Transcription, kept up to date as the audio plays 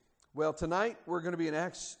Well, tonight we're going to be in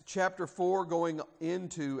Acts chapter 4, going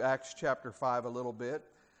into Acts chapter 5 a little bit,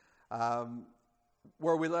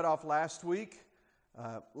 where we let off last week.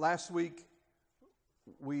 Last week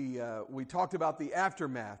we talked about the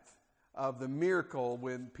aftermath of the miracle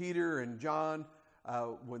when Peter and John,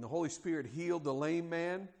 when the Holy Spirit healed the lame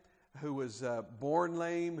man who was born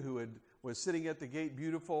lame, who was sitting at the gate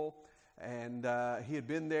beautiful, and he had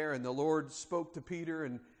been there, and the Lord spoke to Peter,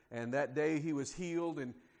 and that day he was healed,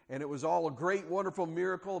 and it was all a great, wonderful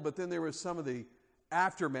miracle. But then there was some of the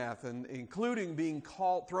aftermath, and including being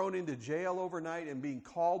thrown into jail overnight, and being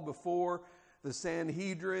called before the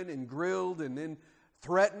Sanhedrin and grilled, and then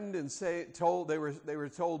threatened and told they were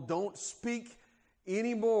told, "Don't speak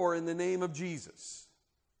anymore in the name of Jesus."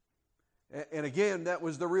 And again, that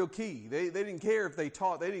was the real key. They didn't care if they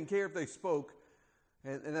taught, they didn't care if they spoke.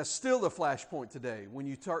 And that's still the flashpoint today. When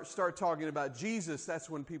you start talking about Jesus, that's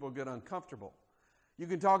when people get uncomfortable. You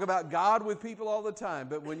can talk about God with people all the time,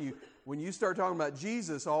 but when you start talking about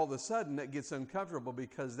Jesus, all of a sudden that gets uncomfortable,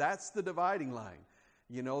 because that's the dividing line.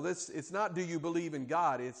 You know, it's not do you believe in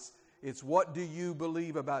God, it's what do you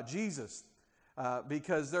believe about Jesus,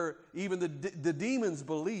 because even the demons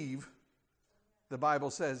believe. The Bible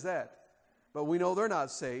says that, but we know they're not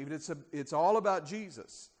saved. It's all about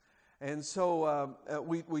Jesus. And so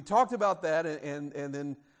we talked about that, and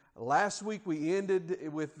then last week we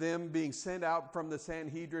ended with them being sent out from the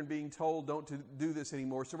Sanhedrin, being told don't to do this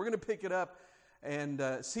anymore. So we're going to pick it up and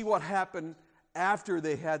see what happened after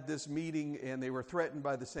they had this meeting and they were threatened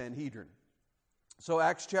by the Sanhedrin. So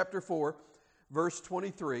Acts chapter 4, verse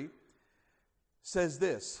 23 says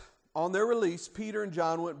this: "On their release, Peter and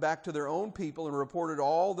John went back to their own people and reported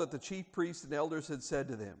all that the chief priests and elders had said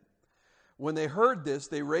to them. When they heard this,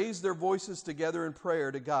 they raised their voices together in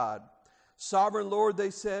prayer to God. 'Sovereign Lord,' they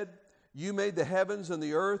said, 'you made the heavens and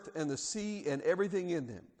the earth and the sea and everything in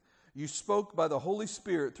them. You spoke by the Holy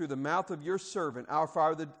Spirit through the mouth of your servant, our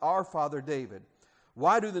father David.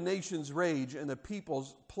 Why do the nations rage and the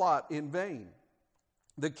peoples plot in vain?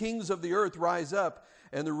 The kings of the earth rise up,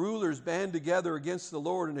 and the rulers band together against the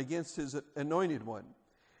Lord and against his anointed one.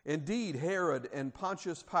 Indeed, Herod and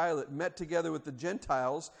Pontius Pilate met together with the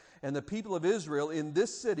Gentiles and the people of Israel in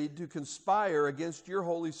this city to conspire against your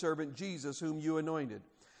holy servant Jesus, whom you anointed.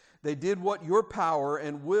 They did what your power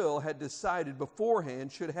and will had decided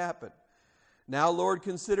beforehand should happen. Now, Lord,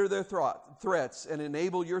 consider their threats and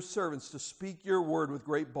enable your servants to speak your word with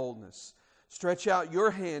great boldness. Stretch out your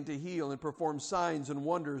hand to heal and perform signs and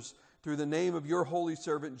wonders through the name of your holy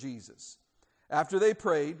servant Jesus.' After they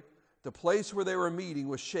prayed, the place where they were meeting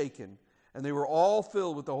was shaken, and they were all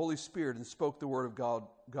filled with the Holy Spirit and spoke the word of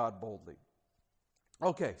God boldly."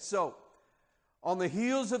 Okay, so on the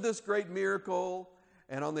heels of this great miracle,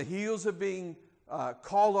 and on the heels of being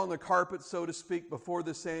called on the carpet, so to speak, before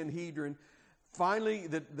the Sanhedrin, finally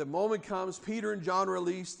the moment comes. Peter and John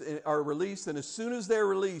are released, and as soon as they're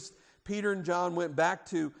released, Peter and John went back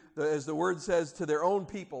to, as the word says, to their own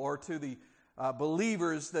people, or to the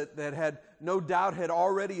believers that had no doubt had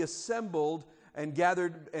already assembled and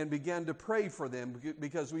gathered and began to pray for them,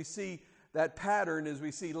 because we see that pattern, as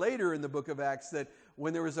we see later in the book of Acts, that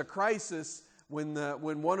when there was a crisis, when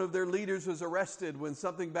one of their leaders was arrested, when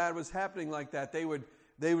something bad was happening like that,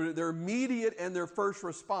 their immediate and their first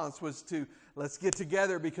response was to, let's get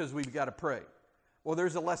together because we've got to pray. Well,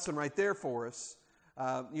 there's a lesson right there for us.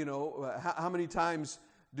 How many times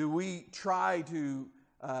do we try to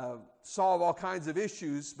solve all kinds of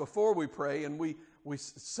issues before we pray, and we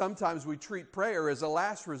sometimes treat prayer as a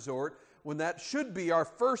last resort, when that should be our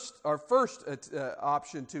first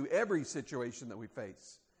option to every situation that we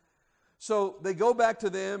face. So they go back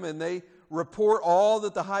to them and they report all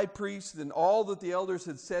that the high priest and all that the elders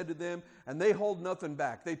had said to them, and they hold nothing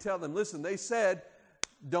back. They tell them, listen, they said,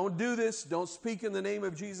 don't do this, don't speak in the name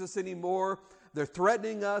of Jesus anymore. They're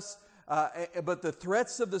threatening us, but the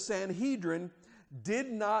threats of the Sanhedrin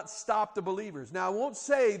did not stop the believers. Now, I won't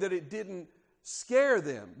say that it didn't scare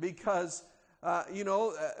them, because,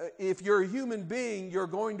 if you're a human being, you're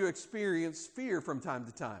going to experience fear from time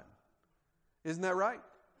to time. Isn't that right?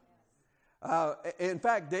 In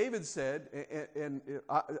fact, David said, and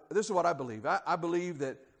this is what I believe. I believe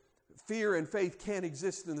that fear and faith can't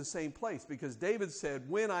exist in the same place, because David said,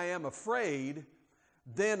 when I am afraid,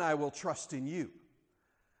 then I will trust in you.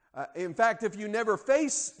 In fact, if you never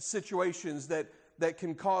face situations that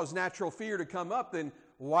can cause natural fear to come up, then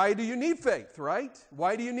why do you need faith, right?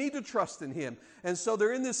 Why do you need to trust in Him? And so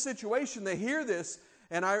they're in this situation, they hear this,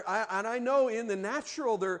 and I know in the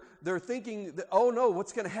natural they're thinking, oh no,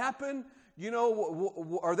 what's going to happen?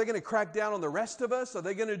 Are they going to crack down on the rest of us? Are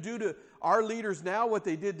they going to do to our leaders now what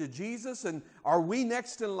they did to Jesus? And are we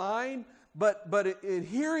next in line? But in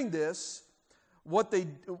hearing this,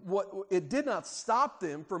 it did not stop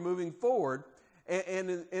them from moving forward.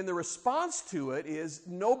 And the response to it is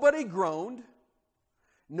nobody groaned,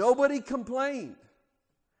 nobody complained,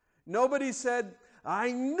 nobody said,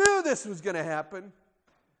 "I knew this was going to happen."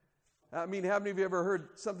 I mean, how many of you ever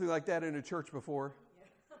heard something like that in a church before?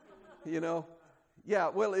 Yeah,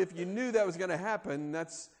 well, if you knew that was going to happen,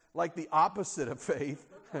 that's like the opposite of faith.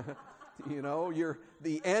 You're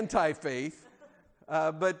the anti-faith.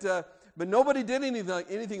 But nobody did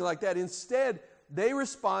anything like that. Instead, they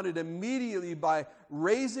responded immediately by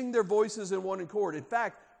raising their voices in one accord. In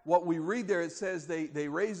fact, what we read there, it says they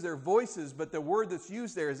raised their voices, but the word that's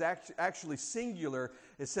used there is actually singular.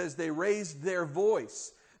 It says they raised their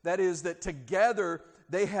voice. That is, that together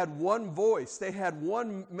they had one voice, they had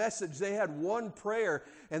one message, they had one prayer,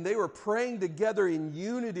 and they were praying together in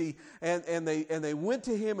unity, and they went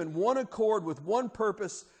to Him in one accord with one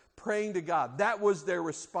purpose, praying to God. That was their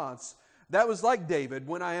response. That was like David,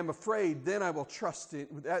 when I am afraid, then I will trust in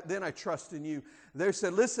you. They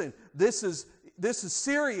said, listen, this is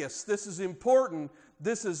serious, this is important,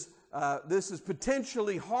 this is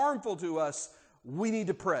potentially harmful to us. We need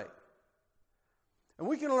to pray. And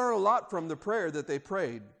we can learn a lot from the prayer that they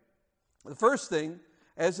prayed. The first thing,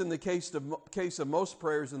 as in the case of most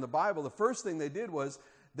prayers in the Bible, the first thing they did was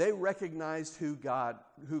they recognized who God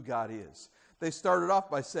is. They started off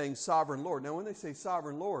by saying, Sovereign Lord. Now, when they say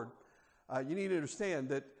Sovereign Lord, you need to understand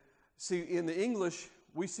that, in the English,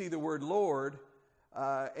 we see the word Lord,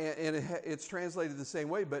 and it's translated the same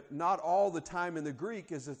way, but not all the time in the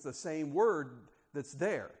Greek is it the same word that's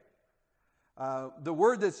there. The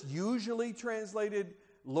word that's usually translated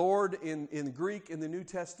Lord in Greek in the New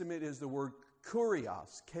Testament is the word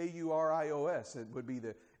kurios, K-U-R-I-O-S. It would be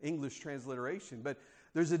the English transliteration. But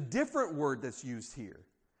there's a different word that's used here.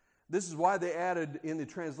 This is why they added, in the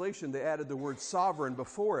translation, they added the word sovereign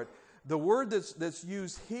before it. The word that's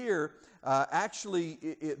used here,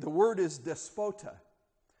 the word is despota.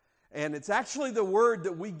 And it's actually the word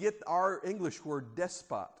that we get our English word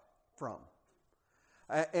despot from.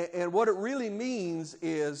 And what it really means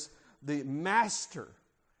is the master.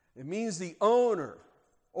 It means the owner,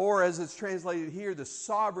 or as it's translated here, the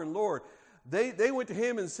sovereign Lord. They went to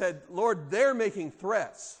Him and said, Lord, they're making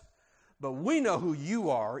threats, but we know who you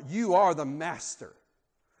are. You are the master.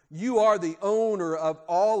 You are the owner of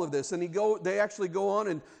all of this. And they actually go on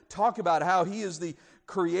and talk about how He is the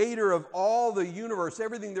creator of all the universe,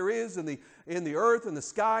 everything there is in the earth and the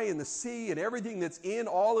sky and the sea and everything that's in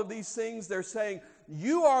all of these things. They're saying,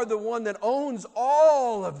 you are the one that owns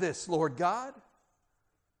all of this, Lord God.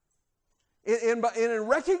 And in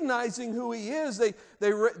recognizing who He is,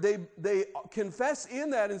 they confess in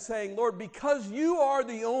that and saying, Lord, because you are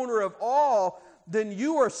the owner of all, then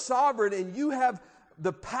you are sovereign and you have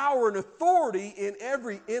the power and authority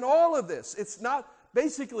in all of this. It's not,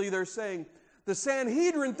 basically they're saying, the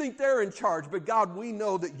Sanhedrin think they're in charge, but God, we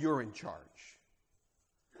know that you're in charge.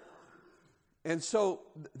 And so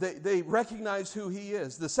they recognize who He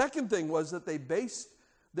is. The second thing was that they based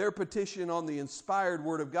their petition on the inspired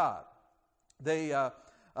Word of God. They,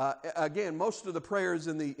 again, most of the prayers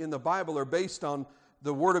in the Bible are based on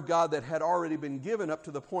the Word of God that had already been given up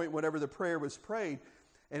to the point whenever the prayer was prayed.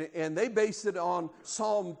 And they based it on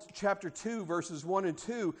Psalm chapter 2, verses 1 and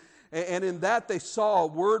 2. And in that they saw a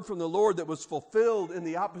word from the Lord that was fulfilled in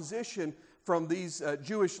the opposition from these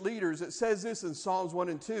Jewish leaders. It says this in Psalms 1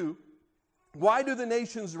 and 2. Why do the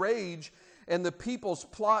nations rage and the peoples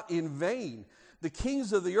plot in vain? The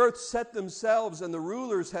kings of the earth set themselves, and the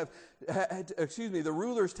rulers the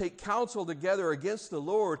rulers take counsel together against the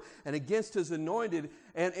Lord and against His anointed.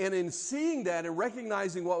 And in seeing that and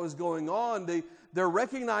recognizing what was going on, they're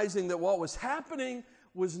recognizing that what was happening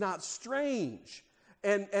was not strange.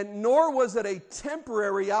 And nor was it a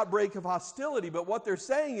temporary outbreak of hostility. But what they're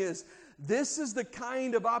saying is, this is the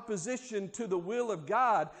kind of opposition to the will of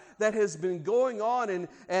God that has been going on and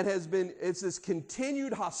it's this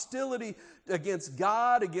continued hostility against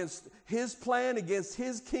God, against His plan, against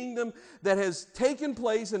His kingdom that has taken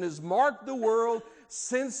place and has marked the world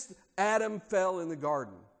since Adam fell in the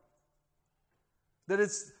garden. That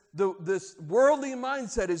it's this worldly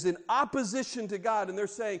mindset is in opposition to God, and they're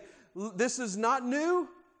saying, this is not new.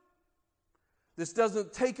 This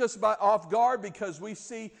doesn't take us off guard because we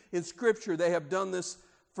see in Scripture they have done this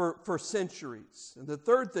for centuries. And the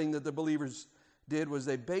third thing that the believers did was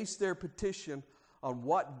they based their petition on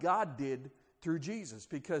what God did through Jesus.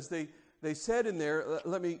 Because they said in there,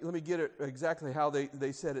 let me get it exactly how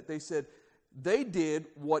they said it. They said, They did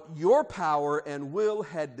what your power and will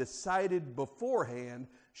had decided beforehand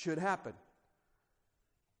should happen.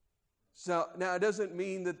 So now it doesn't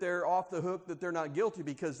mean that they're off the hook, that they're not guilty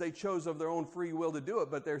because they chose of their own free will to do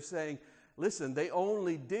it. But they're saying, listen, they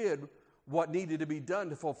only did what needed to be done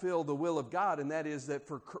to fulfill the will of God. And that is that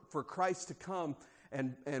for Christ to come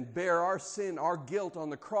and bear our sin, our guilt on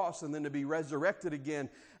the cross, and then to be resurrected again.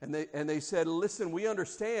 And they said, listen, we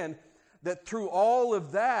understand that through all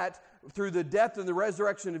of that, through the death and the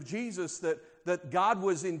resurrection of Jesus, that God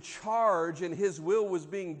was in charge and His will was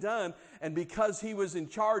being done. And because He was in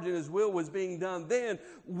charge and His will was being done then,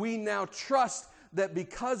 we now trust that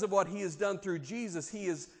because of what He has done through Jesus, He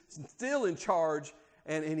is still in charge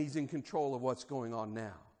and He's in control of what's going on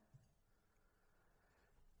now.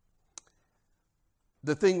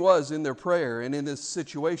 The thing was, in their prayer and in this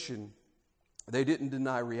situation, they didn't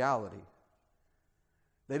deny reality.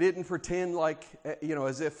 They didn't pretend like,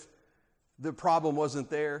 as if the problem wasn't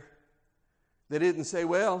there. They didn't say,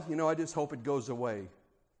 well, I just hope it goes away.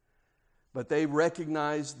 But they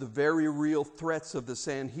recognized the very real threats of the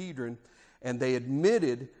Sanhedrin, and they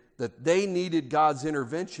admitted that they needed God's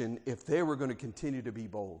intervention if they were going to continue to be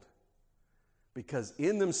bold. Because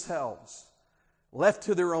in themselves, left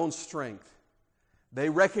to their own strength, they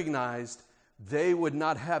recognized they would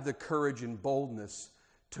not have the courage and boldness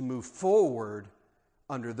to move forward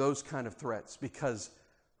under those kind of threats. Because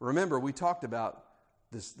remember, we talked about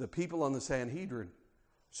this, the people on the Sanhedrin,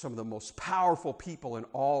 some of the most powerful people in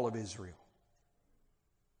all of Israel.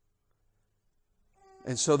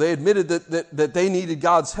 And so they admitted that they needed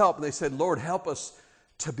God's help. And they said, Lord, help us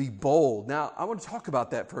to be bold. Now, I want to talk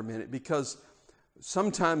about that for a minute because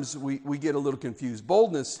sometimes we get a little confused.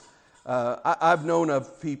 Boldness, I've known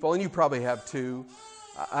of people, and you probably have too,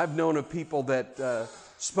 I've known of people that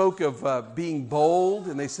spoke of being bold,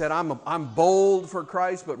 and they said, I'm bold for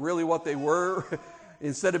Christ, but really what they were,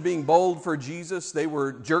 instead of being bold for Jesus, they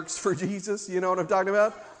were jerks for Jesus. You know what I'm talking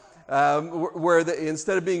about?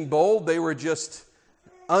 Instead of being bold, they were just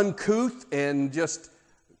uncouth and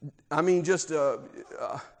I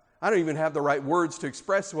don't even have the right words to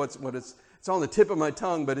express what it's on the tip of my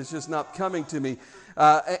tongue, but it's just not coming to me.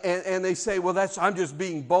 And they say, well, I'm just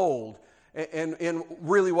being bold. And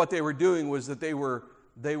really what they were doing was that they were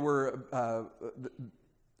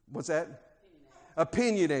what's that?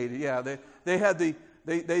 Opinionated. Yeah, they had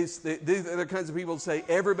they're the kinds of people that say,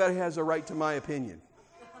 everybody has a right to my opinion.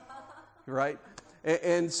 Right?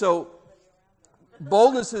 And so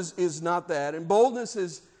boldness is not that. And boldness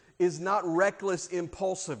is not reckless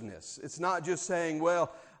impulsiveness. It's not just saying,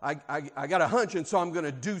 well, I got a hunch and so I'm going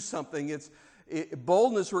to do something.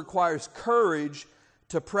 Boldness requires courage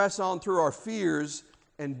to press on through our fears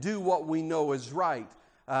and do what we know is right.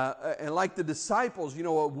 And like the disciples,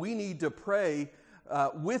 we need to pray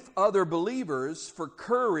with other believers for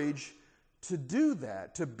courage to do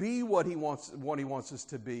that, to be what He wants us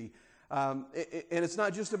to be. And it's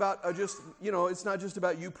not just about it's not just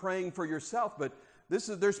about you praying for yourself, but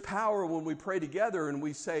there's power when we pray together and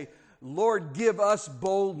we say, Lord, give us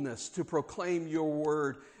boldness to proclaim your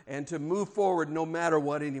word and to move forward no matter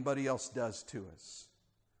what anybody else does to us.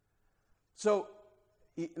 So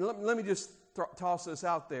let me just toss this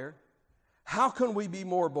out there. How can we be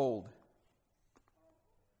more bold?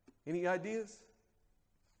 Any ideas?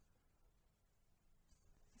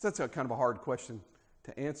 That's a kind of a hard question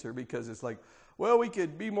to answer because it's like, well, we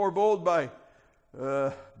could be more bold by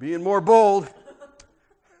being more bold.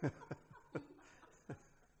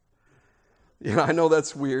 I know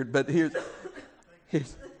that's weird, but here's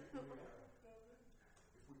If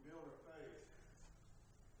we build our faith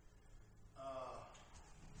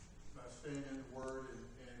by staying in the Word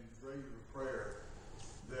and regular prayer,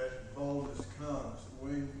 that boldness comes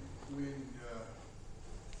when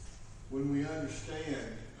we understand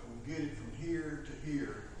and we get it from here to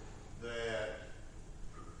here that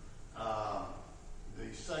the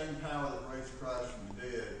same power that raised Christ from the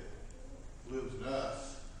dead lives in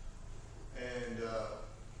us. And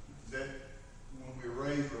that when we're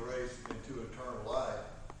raised into eternal life,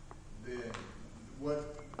 then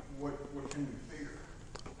what can we fear?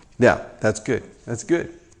 Yeah, that's good. That's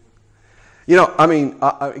good.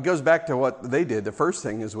 It goes back to what they did. The first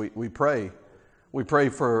thing is we pray. We pray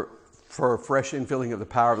for a fresh infilling of the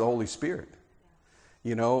power of the Holy Spirit.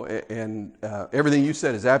 And everything you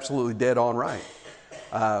said is absolutely dead on right.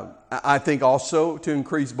 I think also to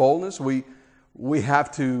increase boldness, we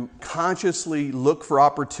have to consciously look for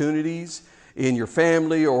opportunities in your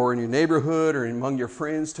family or in your neighborhood or among your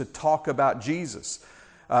friends to talk about Jesus.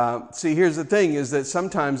 See, here's the thing is that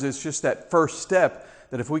sometimes it's just that first step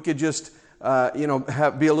that if we could just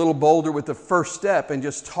be a little bolder with the first step and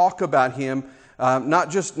just talk about Him.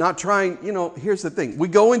 Not trying, here's the thing. We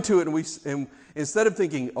go into it and instead of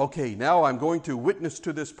thinking, okay, now I'm going to witness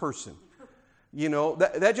to this person,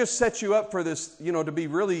 that just sets you up for this, to be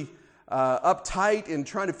really uptight and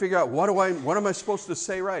trying to figure out what am I supposed to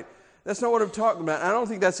say right. That's not what I'm talking about. I don't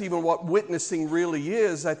think that's even what witnessing really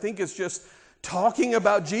is. I think it's just talking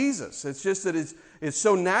about Jesus. It's just that it's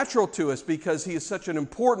so natural to us because He is such an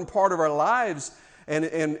important part of our lives, and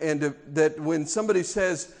that when somebody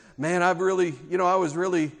says, man, I've really, I've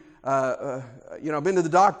been to the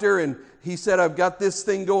doctor and he said I've got this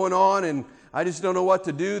thing going on and I just don't know what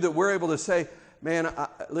to do, that we're able to say, man,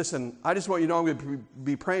 listen, I just want you to know I'm going to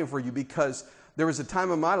be praying for you because there was a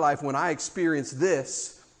time in my life when I experienced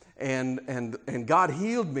this and God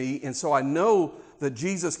healed me, and so I know that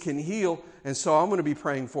Jesus can heal, and so I'm going to be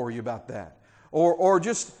praying for you about that. Or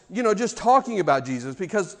just talking about Jesus,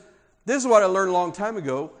 because this is what I learned a long time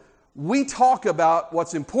ago. We talk about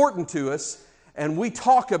what's important to us, and we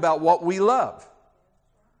talk about what we love.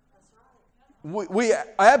 We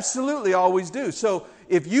absolutely always do. So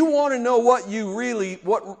if you want to know what you really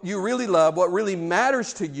love, what really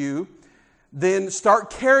matters to you, then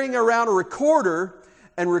start carrying around a recorder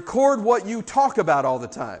and record what you talk about all the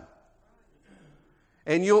time.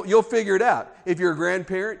 And you'll figure it out. If you're a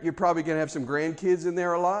grandparent, you're probably going to have some grandkids in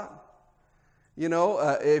there a lot.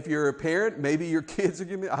 If you're a parent, maybe your kids are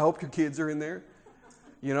going to be, I hope your kids are in there.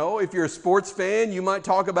 If you're a sports fan, you might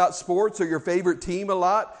talk about sports or your favorite team a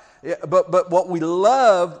lot. But what we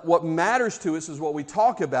love, what matters to us is what we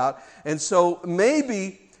talk about. And so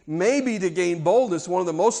maybe to gain boldness, one of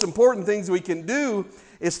the most important things we can do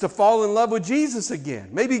is to fall in love with Jesus again.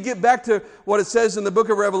 Maybe get back to what it says in the book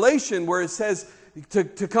of Revelation, where it says to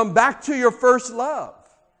come back to your first love.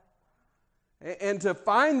 And to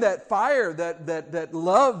find that fire, that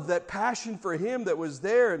love, that passion for Him that was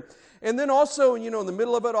there. And then also, in the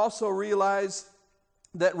middle of it, also realize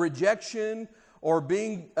that rejection or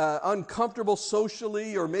being uncomfortable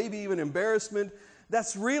socially or maybe even embarrassment,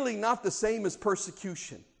 that's really not the same as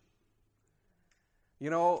persecution.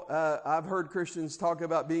 I've heard Christians talk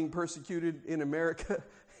about being persecuted in America.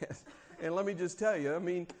 And let me just tell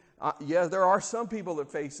you, there are some people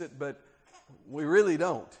that face it, but we really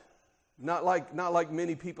don't. Not like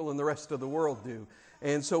many people in the rest of the world do.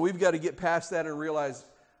 And so we've got to get past that and realize,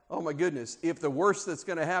 oh my goodness, if the worst that's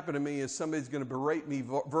going to happen to me is somebody's going to berate me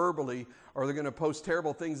verbally, or they're going to post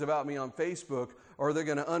terrible things about me on Facebook, or they're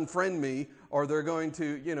going to unfriend me, or they're going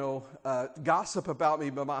to, gossip about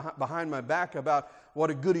me behind my back about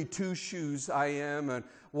what a goody two-shoes I am and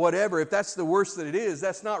whatever. If that's the worst that it is,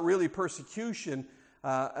 that's not really persecution.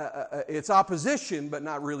 It's opposition, but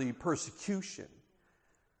not really persecution.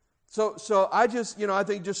 So I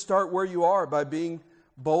think just start where you are by being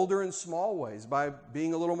bolder in small ways, by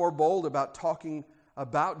being a little more bold about talking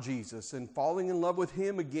about Jesus and falling in love with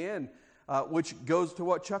Him again, which goes to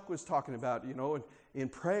what Chuck was talking about, in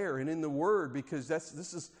prayer and in the Word, because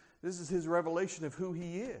this is his revelation of who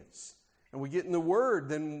He is. And we get in the Word,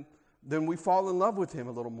 then we fall in love with Him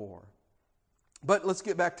a little more. But let's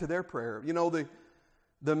get back to their prayer.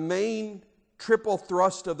 The main triple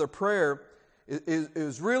thrust of the prayer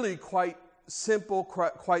is really quite simple,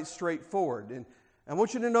 quite straightforward. And I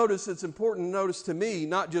want you to notice, it's important to notice to me,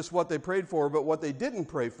 not just what they prayed for, but what they didn't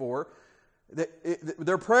pray for.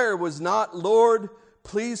 Their prayer was not, Lord,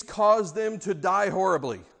 please cause them to die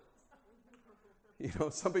horribly.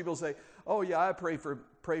 Some people say, oh yeah, I pray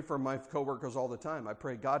for my coworkers all the time. I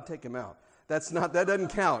pray, God, take them out. That doesn't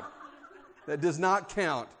count. That does not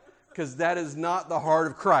count, because that is not the heart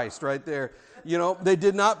of Christ right there. They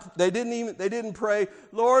didn't pray,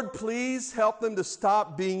 Lord, please help them to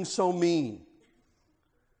stop being so mean.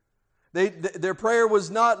 Their prayer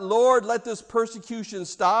was not, Lord, let this persecution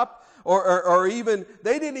stop, or even,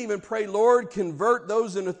 they didn't even pray, Lord, convert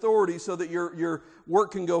those in authority so that your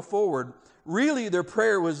work can go forward. Really, their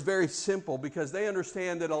prayer was very simple, because they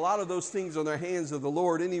understand that a lot of those things are in the hands of the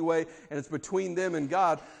Lord anyway, and it's between them and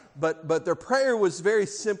God. But their prayer was very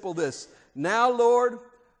simple this. Now, Lord,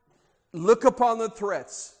 look upon the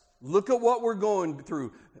threats. Look at what we're going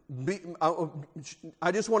through.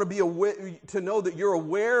 I just want to be aware, to know that you're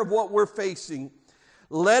aware of what we're facing.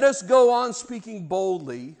 Let us go on speaking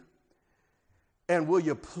boldly, and will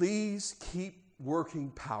you please keep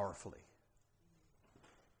working powerfully?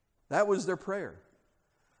 That was their prayer.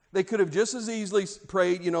 They could have just as easily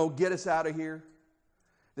prayed, get us out of here.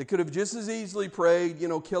 They could have just as easily prayed,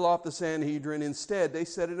 kill off the Sanhedrin. Instead, they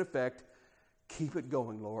said in effect, keep it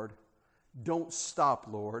going, Lord. Don't stop,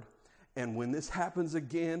 Lord. And when this happens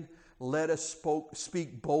again, let us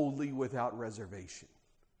speak boldly without reservation.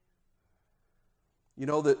 You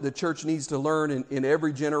know, the church needs to learn in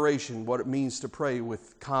every generation what it means to pray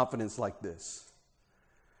with confidence like this.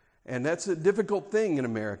 And that's a difficult thing in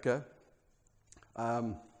America.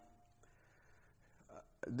 And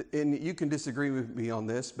you can disagree with me on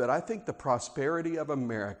this, but I think the prosperity of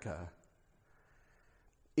America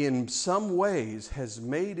in some ways has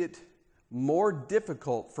made it more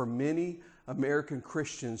difficult for many American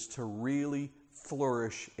Christians to really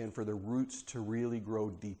flourish and for the roots to really grow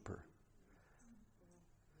deeper.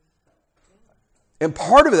 And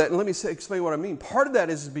part of that, and let me explain what I mean. Part of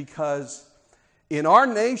that is because in our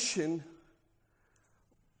nation,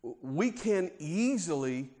 we can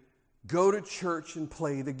easily go to church and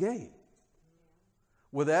play the game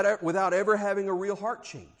without ever having a real heart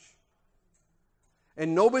change.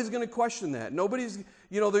 And nobody's going to question that. Nobody's,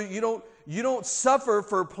 you don't suffer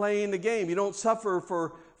for playing the game. You don't suffer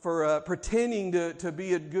for pretending to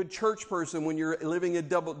be a good church person when you're living a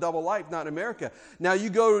double life, not in America. Now you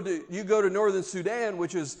go to Northern Sudan,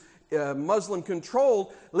 which is Muslim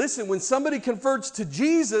controlled. Listen, when somebody converts to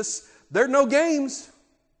Jesus, there are no games.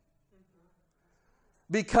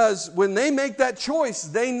 Because when they make that choice,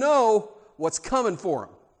 they know what's coming for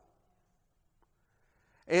them.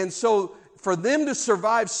 And so for them to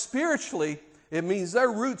survive spiritually, it means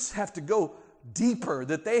their roots have to go deeper,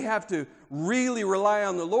 that they have to really rely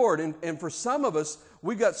on the Lord. And for some of us,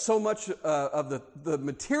 we got so much of the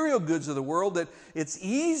material goods of the world that it's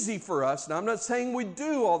easy for us, and I'm not saying we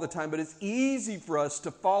do all the time, but it's easy for us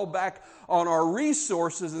to fall back on our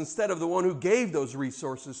resources instead of the one who gave those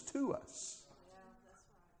resources to us.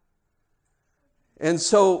 And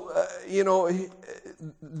so,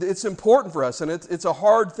 it's important for us, and it's a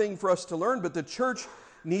hard thing for us to learn, but the church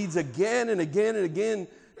needs again and again and again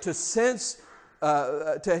to sense,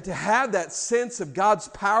 to have that sense of God's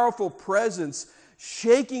powerful presence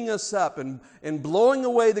shaking us up and blowing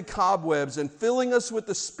away the cobwebs and filling us with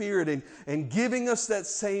the Spirit and giving us that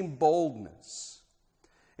same boldness.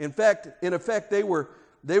 In effect, they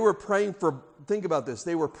were praying for, think about this,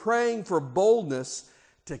 they were praying for boldness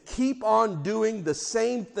to keep on doing the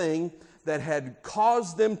same thing that had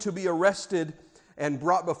caused them to be arrested and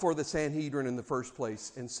brought before the Sanhedrin in the first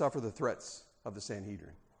place and suffer the threats of the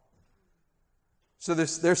Sanhedrin. So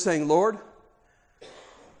they're saying, Lord,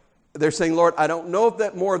 I don't know if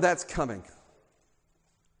that more of that's coming.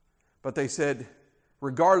 But they said,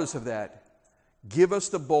 regardless of that, give us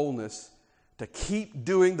the boldness to keep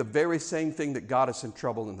doing the very same thing that got us in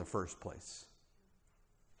trouble in the first place.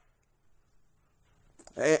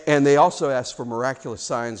 And they also asked for miraculous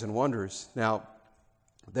signs and wonders. Now,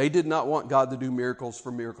 they did not want God to do miracles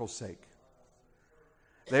for miracles' sake.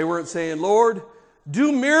 They weren't saying, Lord,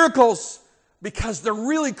 do miracles because they're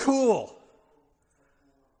really cool.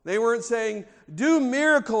 They weren't saying, do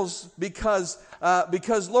miracles because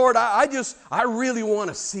Lord, I really want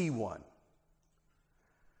to see one.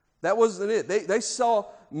 That wasn't it. They saw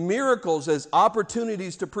miracles as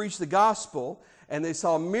opportunities to preach the gospel, and they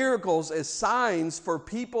saw miracles as signs for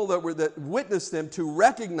people that witnessed them to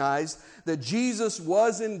recognize that Jesus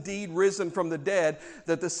was indeed risen from the dead,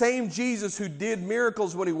 that the same Jesus who did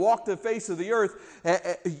miracles when he walked the face of the earth,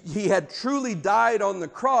 he had truly died on the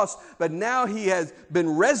cross, but now he has been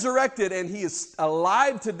resurrected and he is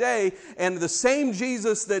alive today, and the same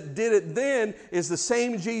Jesus that did it then is the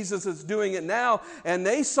same Jesus that's doing it now. And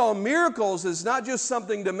they saw miracles as not just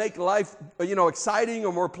something to make life, exciting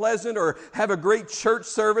or more pleasant or have a great church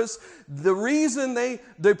service. The reason they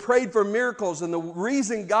prayed for miracles and the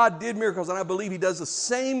reason God did miracles, and I believe he does the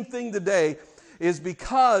same thing today, is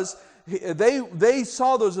because they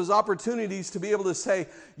saw those as opportunities to be able to say,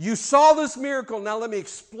 you saw this miracle, now let me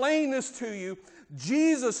explain this to you.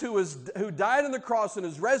 Jesus, who died on the cross and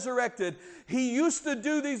is resurrected, he used to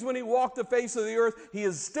do these when he walked the face of the earth. He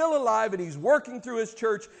is still alive and he's working through his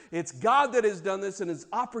church. It's God that has done this, and it's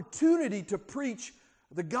opportunity to preach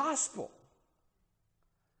the gospel.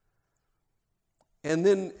 And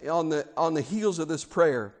then on the heels of this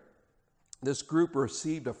prayer, this group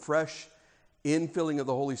received a fresh infilling of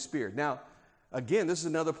the Holy Spirit. Now, again, this is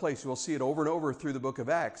another place. We'll see it over and over through the book of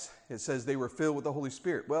Acts. It says they were filled with the Holy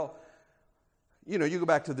Spirit. Well, you go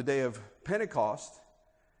back to the day of Pentecost,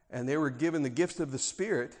 and they were given the gift of the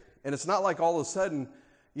Spirit, and it's not like all of a sudden,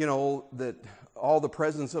 that all the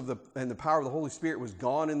presence and the power of the Holy Spirit was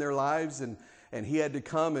gone in their lives, and he had to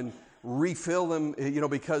come and refill them,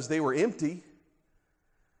 because they were empty.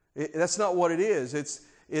 That's not what it is.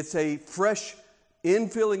 It's a fresh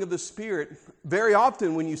infilling of the Spirit. Very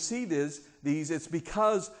often when you see these, it's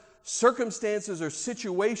because circumstances or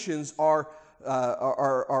situations are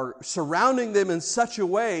surrounding them in such a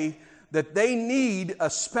way that they need a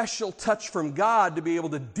special touch from God to be able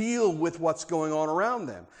to deal with what's going on around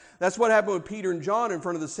them. That's what happened with Peter and John in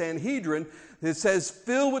front of the Sanhedrin. It says,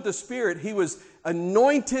 filled with the Spirit, he was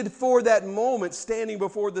anointed for that moment standing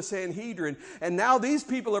before the Sanhedrin. And now these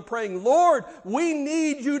people are praying, Lord, we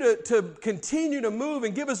need you to continue to move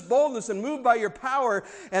and give us boldness and move by your power.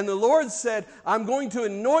 And the Lord said, I'm going to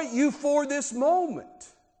anoint you for this moment.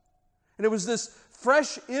 And it was this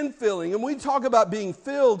fresh infilling. And when we talk about being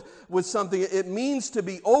filled with something, it means to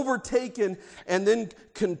be overtaken and then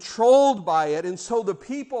controlled by it. And so the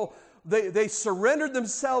people, they surrendered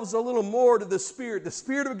themselves a little more to the Spirit. The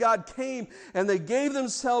Spirit of God came and they gave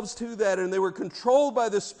themselves to that, and they were controlled by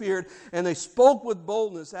the Spirit, and they spoke with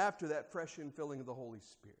boldness after that fresh infilling of the Holy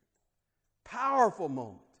Spirit. Powerful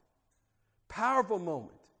moment. Powerful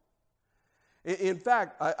moment. In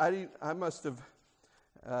fact, I must have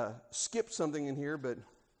skipped something in here, but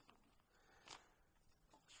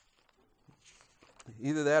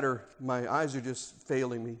either that or my eyes are just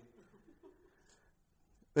failing me.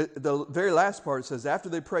 But the very last part says, after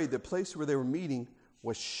they prayed, the place where they were meeting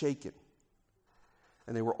was shaken,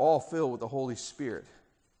 and they were all filled with the Holy Spirit.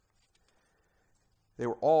 They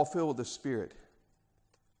were all filled with the Spirit.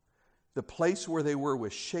 The place where they were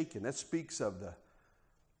was shaken. That speaks of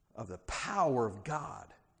the power of God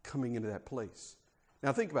coming into that place.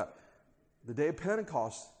 Now think about it. The day of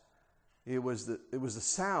Pentecost, it was the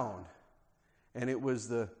sound, and it was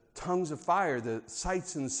the tongues of fire, the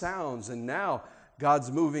sights and sounds, and now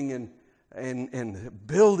God's moving and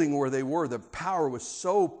building where they were. The power was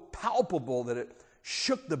so palpable that it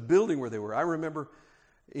shook the building where they were. I remember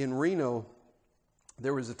in Reno,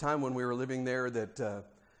 there was a time when we were living there that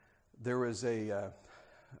there was I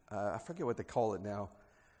forget what they call it now.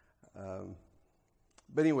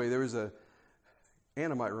 But anyway, there was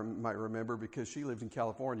Anna might remember because she lived in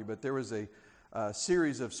California, but there was a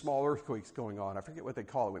series of small earthquakes going on. I forget what they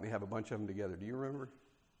call it when they have a bunch of them together. Do you remember?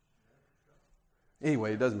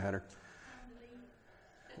 Anyway, it doesn't matter.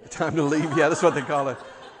 Time to leave. Yeah, that's what they call it.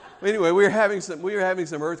 Anyway, we were having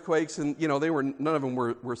some earthquakes, and none of them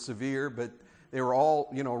were severe, but they were all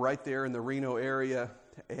right there in the Reno area.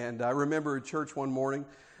 And I remember at church one morning,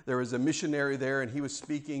 there was a missionary there, and he was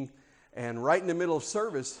speaking. And right in the middle of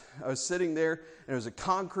service, I was sitting there, and there was a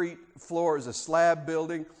concrete floor, it was a slab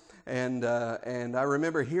building, and I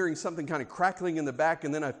remember hearing something kind of crackling in the back,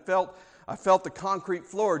 and then I felt the concrete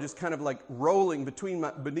floor just kind of like rolling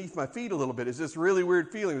beneath my feet a little bit. It's this really weird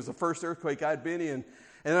feeling. It was the first earthquake I'd been in,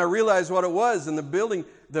 and I realized what it was. And the building,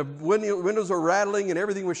 the windows were rattling, and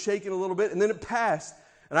everything was shaking a little bit, and then it passed.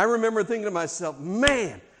 And I remember thinking to myself,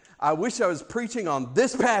 man, I wish I was preaching on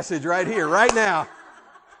this passage right here, right now.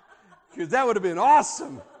 Because that would have been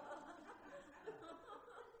awesome.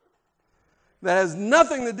 That has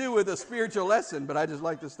nothing to do with a spiritual lesson, but I just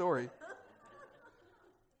like the story.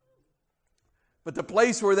 But the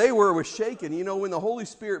place where they were was shaken. When the Holy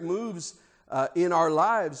Spirit moves in our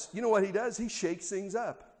lives, you know what He does? He shakes things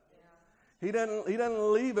up. He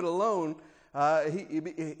doesn't leave it alone.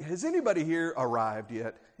 Has anybody here arrived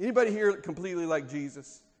yet? Anybody here completely like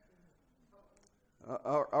Jesus?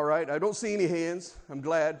 All right, I don't see any hands. I'm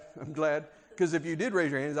glad. Because if you did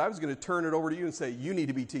raise your hands, I was going to turn it over to you and say, you need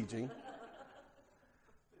to be teaching.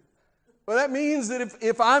 Well, that means that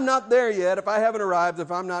if I'm not there yet, if I haven't arrived,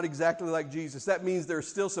 if I'm not exactly like Jesus, that means there are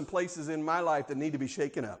still some places in my life that need to be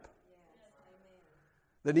shaken up.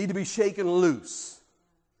 That need to be shaken loose.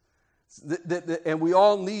 And we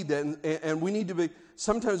all need that. And we need to be,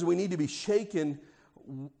 sometimes we need to be shaken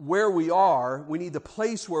where we are. We need the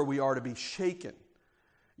place where we are to be shaken.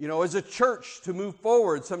 As a church to move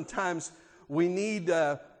forward, sometimes we need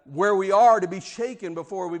where we are to be shaken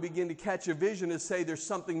before we begin to catch a vision to say there's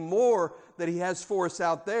something more that He has for us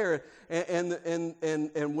out there. And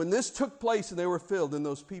when this took place and they were filled, then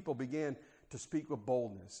those people began to speak with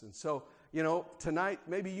boldness. And so, tonight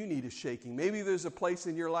maybe you need a shaking. Maybe there's a place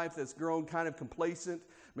in your life that's grown kind of complacent.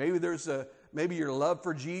 Maybe your love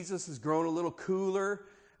for Jesus has grown a little cooler.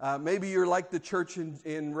 Maybe you're like the church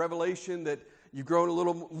in Revelation that you've grown a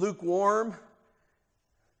little lukewarm.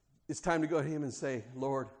 It's time to go to Him and say,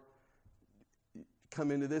 Lord, come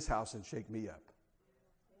into this house and shake me up.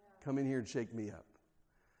 Come in here and shake me up.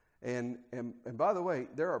 And by the way,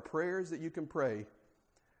 there are prayers that you can pray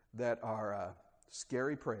that are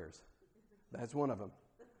scary prayers. That's one of them.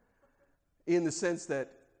 In the sense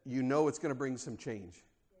that it's going to bring some change.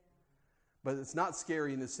 But it's not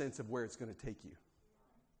scary in the sense of where it's going to take you.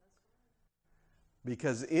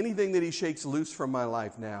 Because anything that He shakes loose from my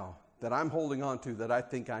life now that I'm holding on to that I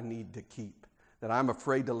think I need to keep, that I'm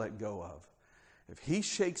afraid to let go of, if He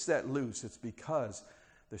shakes that loose, it's because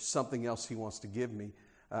there's something else He wants to give me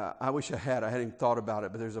I wish I hadn't thought about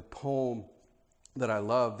it, but there's a poem that I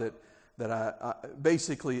love that I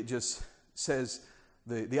basically it just says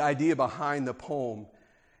the idea behind the poem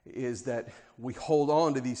is that we hold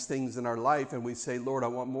on to these things in our life and we say, Lord, I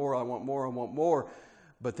want more, I want more, I want more.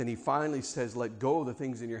 But then he finally says, let go of the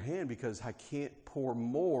things in your hand because I can't pour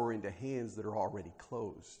more into hands that are already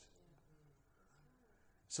closed.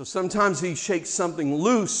 So sometimes he shakes something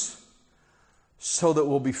loose so that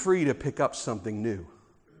we'll be free to pick up something new.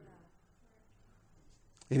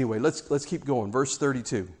 Anyway, let's keep going. Verse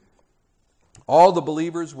 32. All the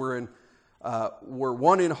believers were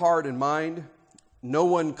one in heart and mind. No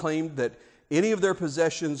one claimed that any of their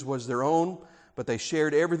possessions was their own, but they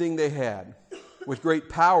shared everything they had. With great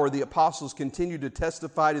power, the apostles continued to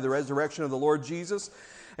testify to the resurrection of the Lord Jesus,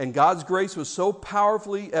 and God's grace was so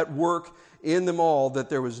powerfully at work in them all that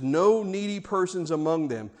there was no needy persons among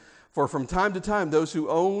them. For from time to time, those who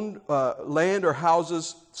owned land or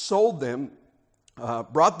houses sold them,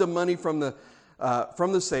 brought the money from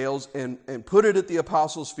the sales, and put it at the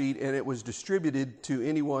apostles' feet, and it was distributed to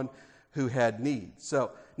anyone who had need.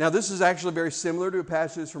 So now this is actually very similar to a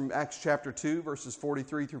passage from Acts chapter 2, verses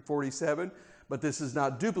 43 through 47. But this is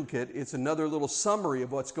not duplicate. It's another little summary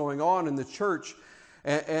of what's going on in the church.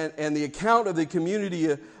 And the account of the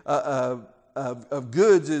community of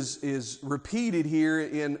goods is repeated here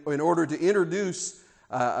in order to introduce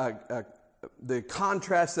the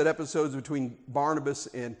contrasted episodes between Barnabas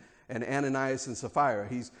and Ananias and Sapphira.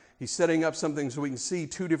 He's setting up something so we can see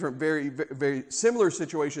two different very, very similar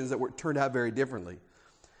situations that turned out very differently.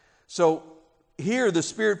 So here the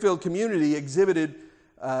Spirit-filled community exhibited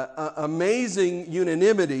amazing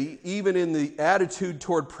unanimity, even in the attitude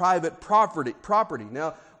toward private property.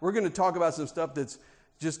 Now, we're going to talk about some stuff that's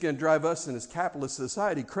just going to drive us in this capitalist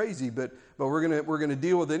society crazy, but we're going to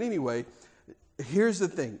deal with it anyway. Here's the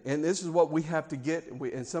thing, and this is what we have to get,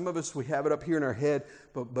 and some of us, we have it up here in our head,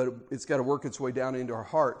 but it's got to work its way down into our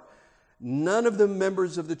heart. None of the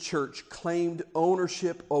members of the church claimed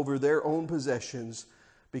ownership over their own possessions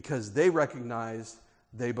because they recognized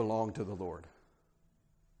they belong to the Lord.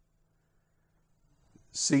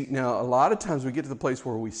 See, now a lot of times we get to the place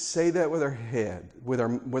where we say that with our head, with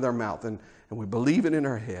our mouth, and we believe it in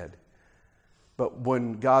our head. But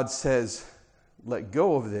when God says, let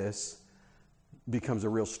go of this, it becomes a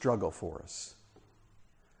real struggle for us.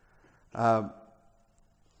 Now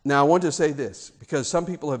I want to say this, because some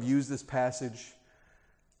people have used this passage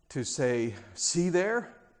to say, see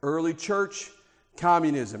there, early church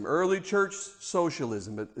communism, early church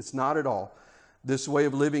socialism, but it's not at all. This way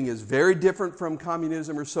of living is very different from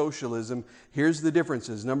communism or socialism. Here's the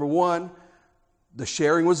differences. Number one, the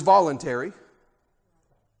sharing was voluntary.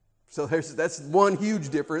 So that's one huge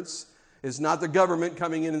difference. It's not the government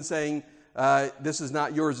coming in and saying, this is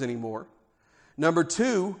not yours anymore. Number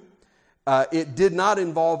two, it did not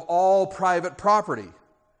involve all private property.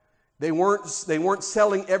 They weren't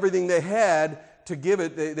selling everything they had to give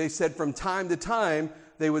it. They said from time to time,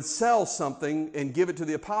 they would sell something and give it to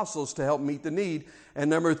the apostles to help meet the need. And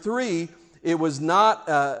number three, it was not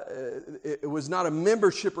a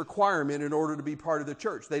membership requirement in order to be part of the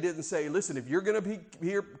church. They didn't say, listen, if you're going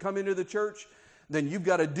to come into the church, then you've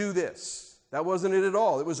got to do this. That wasn't it at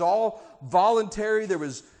all. It was all voluntary. There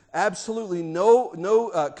was absolutely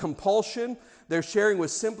no compulsion. Their sharing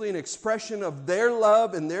was simply an expression of their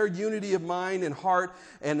love and their unity of mind and heart,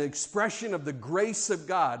 and an expression of the grace of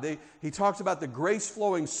God. He talks about the grace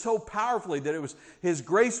flowing so powerfully that His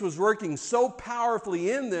grace was working so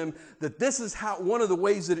powerfully in them that this is one of the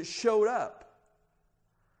ways that it showed up.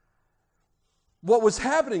 What was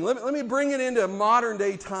happening? Let me bring it into modern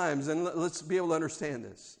day times, and let's be able to understand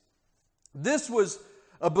this. This was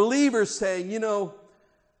a believer saying,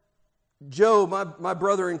 Joe, my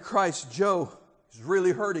brother in Christ, Joe, is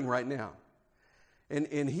really hurting right now.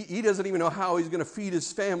 And he doesn't even know how he's going to feed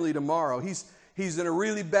his family tomorrow. He's in a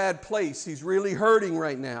really bad place. He's really hurting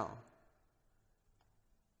right now.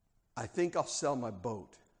 I think I'll sell my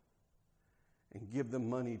boat and give the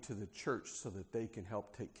money to the church so that they can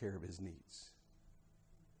help take care of his needs.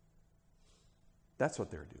 That's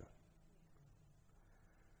what they're doing.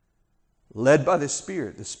 Led by the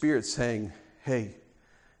Spirit saying, hey,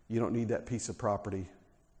 you don't need that piece of property.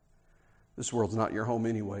 This world's not your home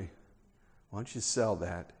anyway. Why don't you sell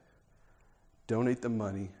that, donate the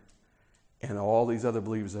money, and all these other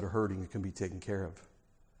believers that are hurting can be taken care of.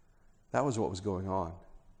 That was what was going on.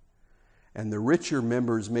 And the richer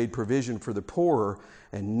members made provision for the poorer,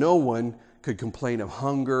 and no one could complain of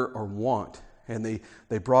hunger or want And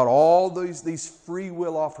they brought all these free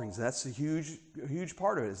will offerings. That's a huge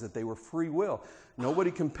part of it, is that they were free will.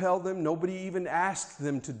 Nobody compelled them. Nobody even asked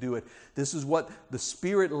them to do it. This is what the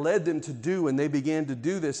Spirit led them to do, and they began to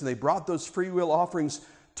do this. And they brought those free will offerings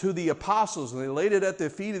to the apostles, and they laid it at the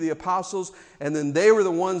feet of the apostles, and then they were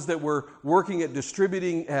the ones that were working at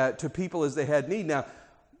distributing to people as they had need. Now,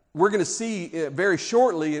 we're going to see very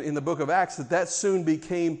shortly in the book of Acts that soon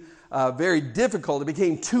became very difficult. It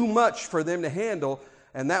became too much for them to handle,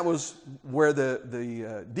 and that was where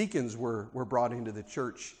the deacons were brought into the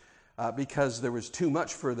church because there was too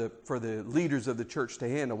much for the leaders of the church to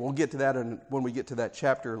handle. We'll get to that when we get to that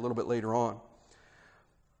chapter a little bit later on.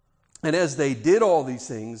 And as they did all these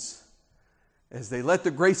things, as they let the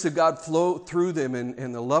grace of God flow through them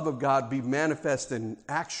and the love of God be manifest in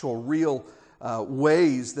actual, real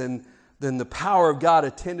ways, then the power of God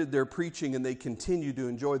attended their preaching, and they continued to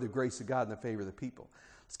enjoy the grace of God and the favor of the people.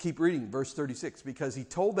 Let's keep reading verse 36, because he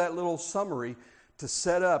told that little summary to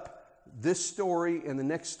set up this story and the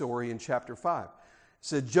next story in chapter 5. It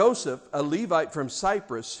said, Joseph, a Levite from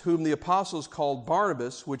Cyprus, whom the apostles called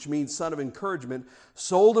Barnabas, which means son of encouragement,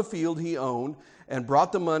 sold a field he owned and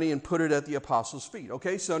brought the money and put it at the apostles' feet.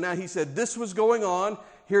 Okay, so now he said this was going on.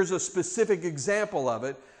 Here's a specific example of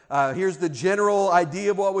it. Here's the general idea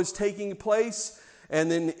of what was taking place.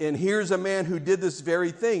 And here's a man who did this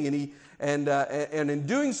very thing. And in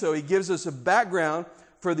doing so, he gives us a background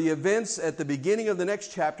for the events at the beginning of the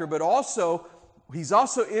next chapter, but also he's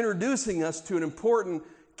also introducing us to an important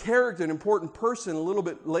character, an important person a little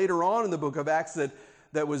bit later on in the book of Acts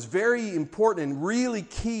that was very important and really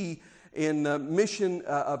key in the mission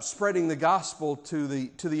of spreading the gospel to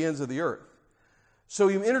the ends of the earth. So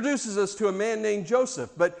he introduces us to a man named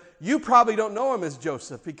Joseph, but you probably don't know him as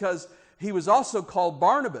Joseph because he was also called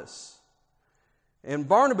Barnabas. And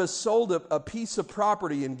Barnabas sold a piece of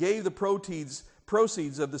property and gave the proceeds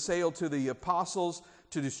of the sale to the apostles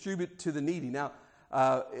to distribute to the needy. Now,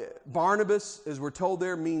 Barnabas, as we're told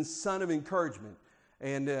there, means son of encouragement.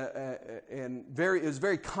 And it was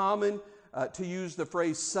very common to use the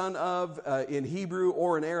phrase son of in Hebrew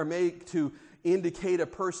or in Aramaic to indicate a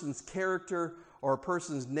person's character or a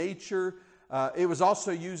person's nature. It was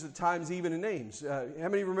also used at times even in names. How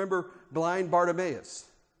many remember blind Bartimaeus?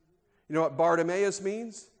 You know what Bartimaeus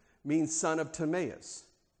means? It means son of Timaeus.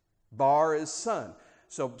 Bar is son.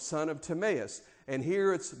 So son of Timaeus. And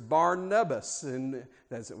here it's Barnabas. And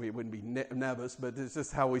it wouldn't be Nebus, but it's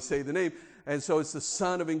just how we say the name. And so it's the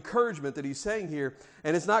son of encouragement that he's saying here.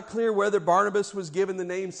 And it's not clear whether Barnabas was given the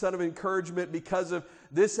name son of encouragement because of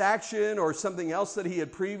this action or something else that he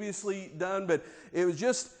had previously done. But it was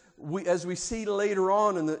just, as we see later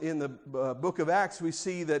on in the book of Acts, we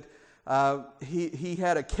see that he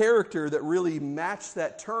had a character that really matched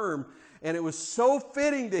that term. And it was so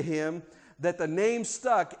fitting to him that the name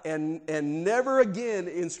stuck, and never again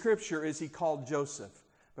in Scripture is he called Joseph.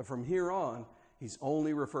 But from here on, he's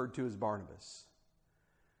only referred to as Barnabas.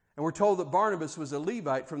 And we're told that Barnabas was a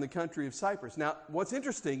Levite from the country of Cyprus. Now, what's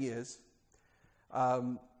interesting is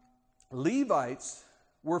Levites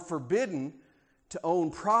were forbidden to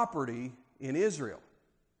own property in Israel.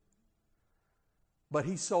 But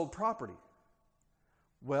he sold property.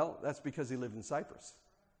 Well, that's because he lived in Cyprus.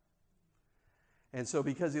 And so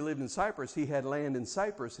because he lived in Cyprus, he had land in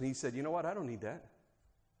Cyprus, and he said, you know what, I don't need that.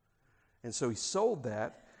 And so he sold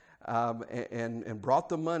that and brought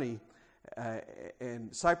the money.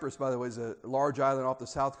 And Cyprus, by the way, is a large island off the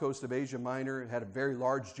south coast of Asia Minor. It had a very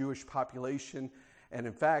large Jewish population. And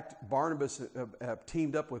in fact, Barnabas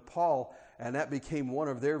teamed up with Paul, and that became one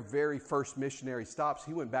of their very first missionary stops.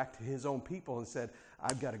 He went back to his own people and said,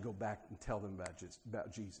 I've got to go back and tell them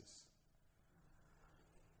about Jesus.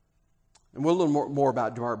 And we'll learn more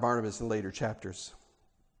about Barnabas in later chapters.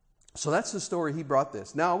 So that's the story he brought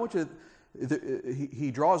this. Now I want you to,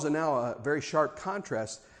 he draws now a very sharp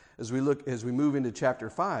contrast as we move into chapter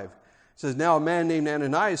 5. It says, now a man named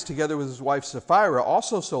Ananias, together with his wife Sapphira,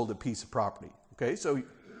 also sold a piece of property. Okay, so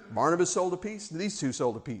Barnabas sold a piece, these two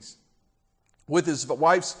sold a piece. With his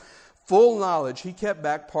wife's full knowledge, he kept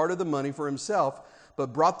back part of the money for himself,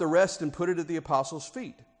 but brought the rest and put it at the apostles'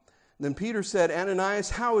 feet. Then Peter said, Ananias,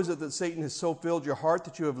 how is it that Satan has so filled your heart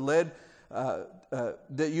that you have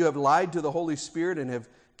lied to the Holy Spirit and have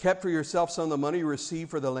kept for yourself some of the money you received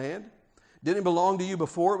for the land? Didn't it belong to you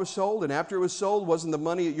before it was sold? And after it was sold, wasn't the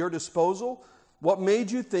money at your disposal? What made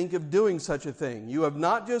you think of doing such a thing? You have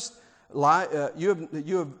not just lied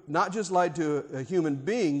to a human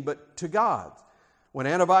being, but to God. When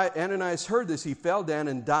Ananias heard this, he fell down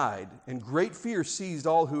and died, and great fear seized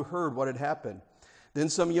all who heard what had happened. Then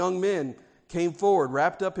some young men came forward,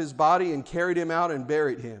 wrapped up his body, and carried him out and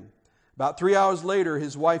buried him. About 3 hours later,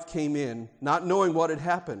 his wife came in, not knowing what had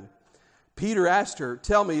happened. Peter asked her,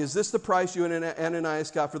 "Tell me, is this the price you and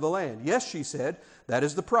Ananias got for the land?" "Yes," she said, "that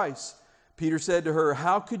is the price." Peter said to her,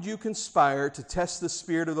 "How could you conspire to test the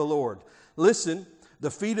Spirit of the Lord? Listen,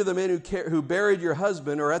 the feet of the men who buried your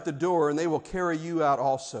husband are at the door, and they will carry you out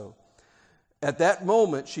also." At that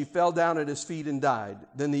moment, she fell down at his feet and died.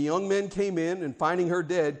 Then the young men came in, and finding her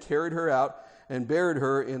dead, carried her out and buried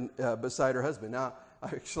her beside her husband. Now, I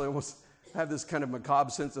actually almost have this kind of macabre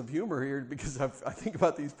sense of humor here because I think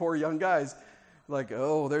about these poor young guys. Like,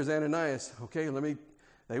 oh, there's Ananias. Okay,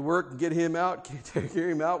 they work, get him out, carry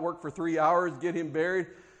him out, work for 3 hours, get him buried.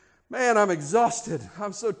 Man, I'm exhausted.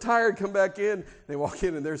 I'm so tired. Come back in. They walk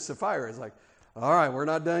in and there's Sapphira. It's like, all right, we're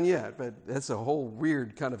not done yet. But that's a whole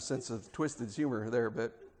weird kind of sense of twisted humor there.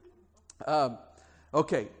 But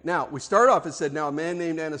okay, now we start off. It said, now a man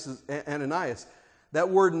named Ananias. That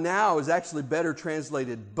word "now" is actually better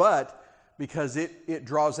translated "but," because it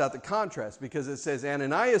draws out the contrast. Because it says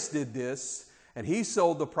Ananias did this, and he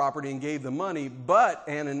sold the property and gave the money. But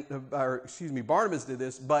Barnabas did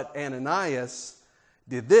this, but Ananias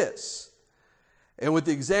did this. And with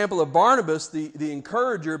the example of Barnabas, the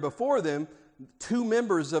encourager before them, 2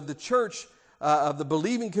 members of the church, of the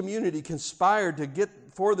believing community, conspired to get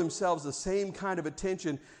for themselves the same kind of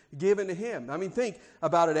attention given to him. I mean, think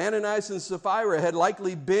about it. Ananias and Sapphira had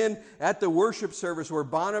likely been at the worship service where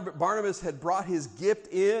Barnabas had brought his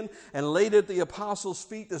gift in and laid it at the apostles'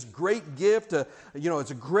 feet, this great gift.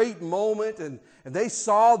 It's a great moment, and they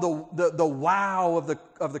saw the wow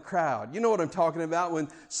of the crowd. You know what I'm talking about? When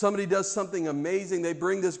somebody does something amazing, they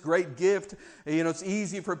bring this great gift. It's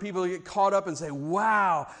easy for people to get caught up and say,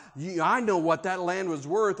 wow, I know what that land was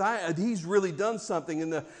worth. He's really done something.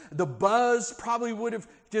 And the buzz probably would have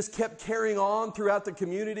just kept carrying on throughout the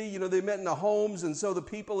community. They met in the homes, and so the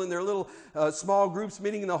people in their little small groups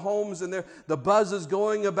meeting in the homes, and the buzz is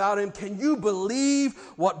going about him. Can you believe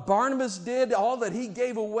what Barnabas did, all that he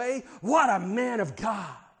gave away? What a man of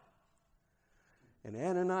God. And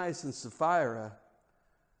Ananias and Sapphira,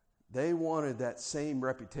 they wanted that same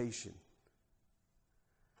reputation.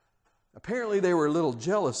 Apparently they were a little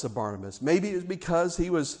jealous of Barnabas. Maybe it was because he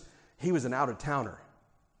was an out-of-towner.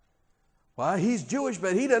 Well, he's Jewish,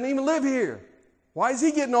 but he doesn't even live here. Why is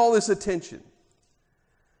he getting all this attention?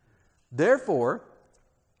 Therefore,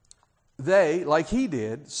 they, like he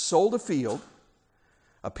did, sold a field,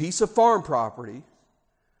 a piece of farm property.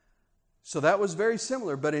 So that was very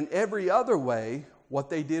similar. But in every other way, what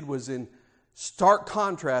they did was in stark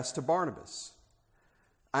contrast to Barnabas.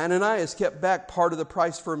 Ananias kept back part of the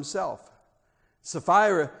price for himself.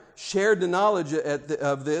 Sapphira shared the knowledge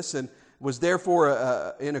of this and was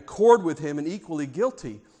therefore in accord with him and equally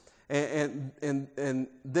guilty. And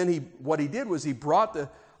then what he did was he brought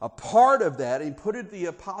a part of that and put it at the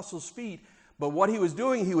apostles' feet. But what he was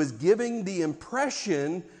doing, he was giving the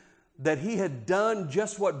impression that he had done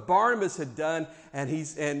just what Barnabas had done,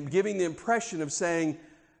 and giving the impression of saying,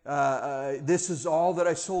 this is all that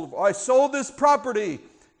I sold. I sold this property.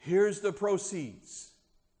 Here's the proceeds.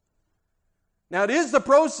 Now it is the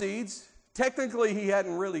proceeds. Technically, he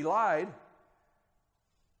hadn't really lied.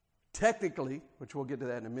 Technically, which we'll get to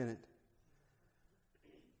that in a minute.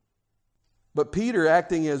 But Peter,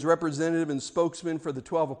 acting as representative and spokesman for the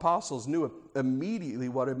 12 apostles, knew immediately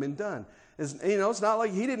what had been done. It's not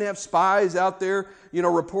like he didn't have spies out there,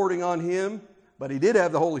 reporting on him, but he did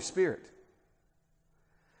have the Holy Spirit.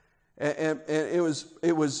 And it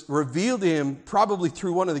was revealed to him probably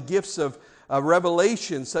through one of the gifts of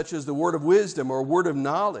revelation, such as the word of wisdom or word of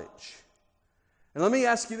knowledge. And let me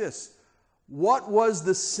ask you this. What was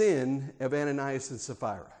the sin of Ananias and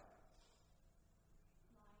Sapphira?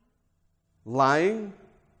 Lying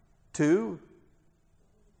to?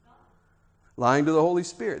 Lying to the Holy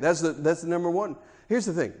Spirit. That's the number one. Here's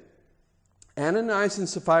the thing. Ananias and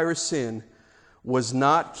Sapphira's sin was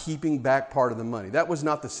not keeping back part of the money. That was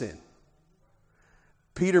not the sin.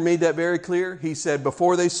 Peter made that very clear. He said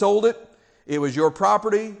before they sold it, it was your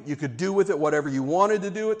property. You could do with it whatever you wanted to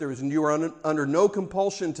do with it. You were under no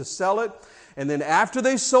compulsion to sell it. And then after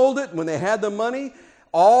they sold it, when they had the money,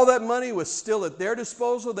 all that money was still at their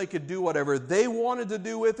disposal. They could do whatever they wanted to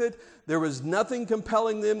do with it. There was nothing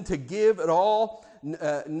compelling them to give at all.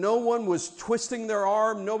 No one was twisting their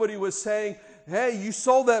arm. Nobody was saying, hey, you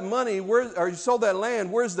sold that money, or you sold that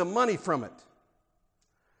land, where's the money from it?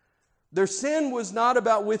 Their sin was not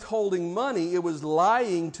about withholding money. It was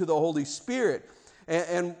lying to the Holy Spirit.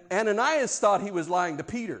 And Ananias thought he was lying to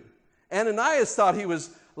Peter. Ananias thought he was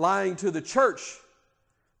lying to the church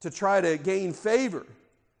to try to gain favor.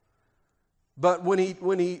 But when he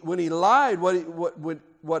lied,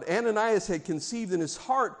 what Ananias had conceived in his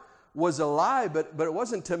heart was a lie, but it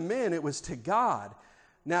wasn't to men, it was to God.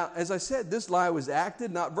 Now, as I said, this lie was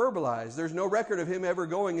acted, not verbalized. There's no record of him ever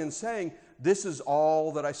going and saying, this is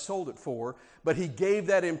all that I sold it for. But he gave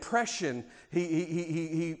that impression.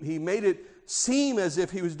 He made it seem as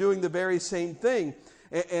if he was doing the very same thing.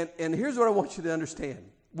 And here's what I want you to understand.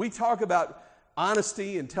 We talk about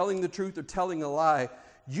honesty and telling the truth or telling a lie.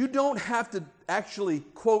 You don't have to actually,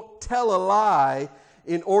 quote, tell a lie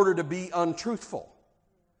in order to be untruthful.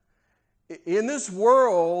 In this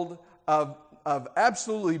world of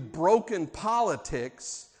absolutely broken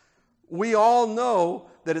politics, we all know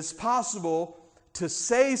that it's possible to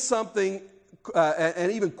say something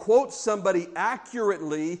and even quote somebody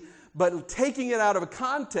accurately, but taking it out of a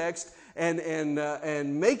context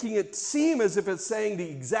and making it seem as if it's saying the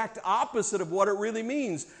exact opposite of what it really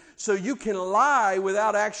means. So you can lie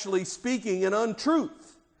without actually speaking an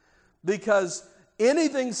untruth, because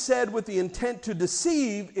anything said with the intent to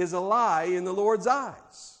deceive is a lie in the Lord's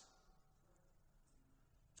eyes.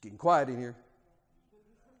 Getting quiet in here.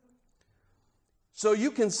 So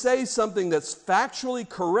you can say something that's factually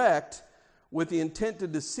correct with the intent to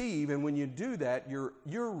deceive, and when you do that,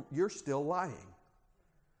 you're still lying.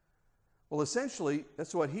 Well, essentially,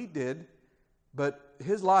 that's what he did, but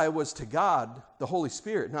his lie was to God, the Holy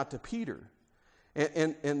Spirit, not to Peter.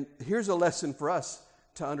 And here's a lesson for us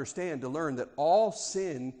to understand, to learn that all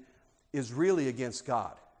sin is really against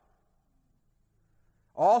God.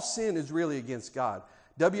 All sin is really against God.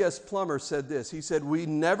 W.S. Plummer said this. He said, we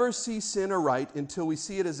never see sin aright until we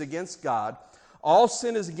see it as against God. All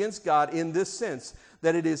sin is against God in this sense,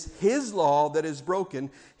 that it is His law that is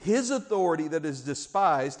broken, His authority that is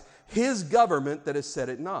despised, His government that has set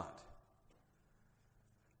it not.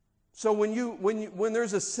 So when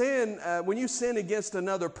there's a sin, when you sin against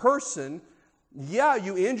another person, yeah,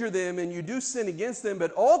 you injure them and you do sin against them,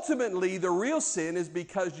 but ultimately the real sin is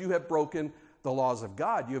because you have broken the laws of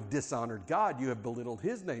God. You have dishonored God. You have belittled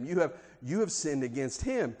His name. You have sinned against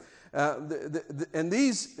Him. And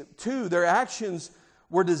these two, their actions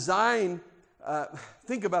were designed,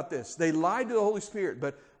 think about this. They lied to the Holy Spirit,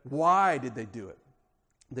 but why did they do it?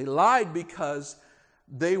 They lied because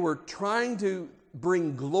they were trying to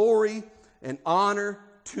bring glory and honor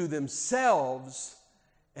to themselves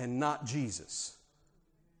and not Jesus.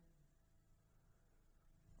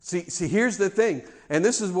 See, here's the thing, and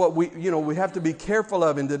this is what we have to be careful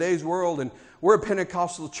of in today's world, and we're a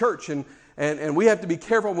Pentecostal church, and we have to be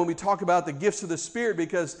careful when we talk about the gifts of the Spirit,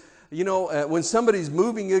 because, when somebody's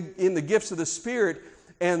moving in the gifts of the Spirit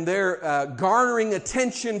and they're garnering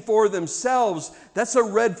attention for themselves, that's a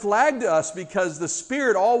red flag to us, because the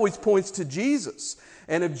Spirit always points to Jesus.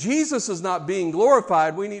 And if Jesus is not being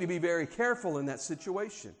glorified, we need to be very careful in that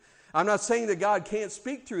situation. I'm not saying that God can't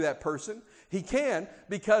speak through that person. He can,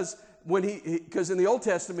 because in the Old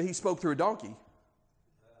Testament He spoke through a donkey.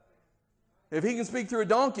 If He can speak through a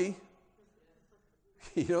donkey,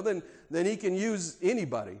 then He can use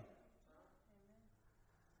anybody.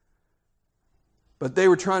 But they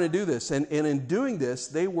were trying to do this, and in doing this,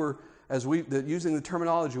 they were, using the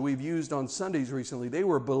terminology we've used on Sundays recently, they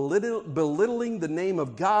were belittling the name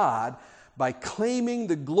of God by claiming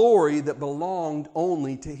the glory that belonged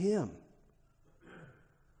only to Him.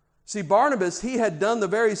 See, Barnabas, he had done the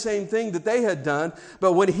very same thing that they had done,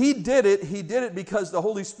 but when he did it because the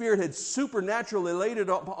Holy Spirit had supernaturally laid it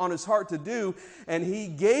on his heart to do, and he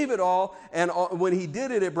gave it all, and when he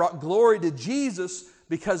did it, it brought glory to Jesus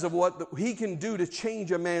because of what he can do to change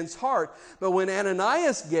a man's heart. But when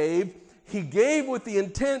Ananias gave, he gave with the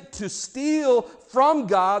intent to steal from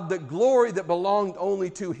God the glory that belonged only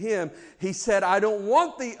to Him. He said, I don't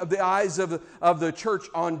want the eyes of the church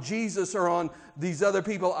on Jesus or on these other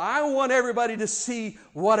people. I want everybody to see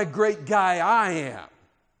what a great guy I am.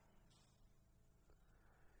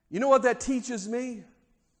 You know what that teaches me?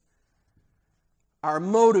 Our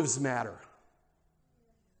motives matter.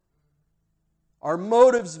 Our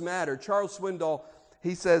motives matter. Charles Swindoll,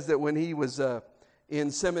 he says that when he was in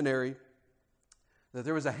seminary, that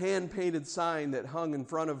there was a hand-painted sign that hung in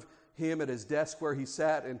front of him at his desk where he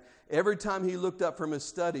sat, and every time he looked up from his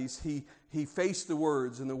studies, he faced the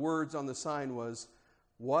words, and the words on the sign was,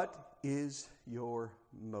 what is your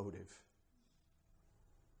motive?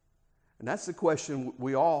 And that's the question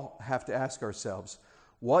we all have to ask ourselves.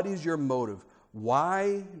 What is your motive?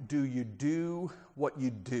 Why do you do what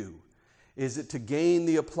you do? Is it to gain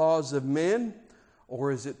the applause of men,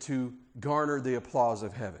 or is it to garner the applause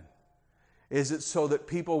of heaven? Is it so that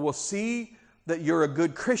people will see that you're a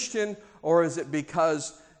good Christian, or is it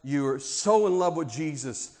because you're so in love with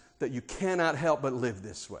Jesus that you cannot help but live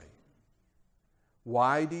this way?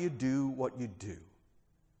 Why do you do what you do?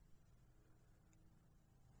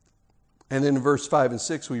 And then in verse 5 and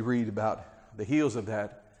 6 we read about the heels of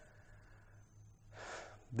that.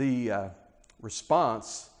 The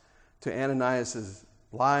response to Ananias'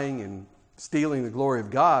 lying and stealing the glory of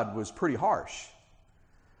God was pretty harsh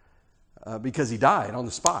because he died on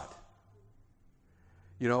the spot.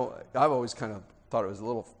 You know, I've always kind of thought it was a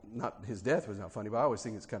little, not his death was not funny, but I always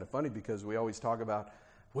think it's kind of funny because we always talk about,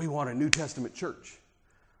 we want a New Testament church.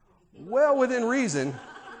 Well, within reason,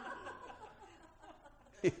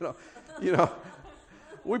 you know,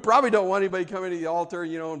 we probably don't want anybody coming to the altar,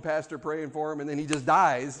 and pastor praying for him, and then he just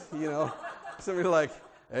dies, Somebody like,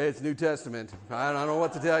 hey, it's New Testament. I don't know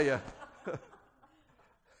what to tell you.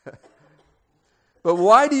 But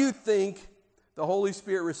why do you think the Holy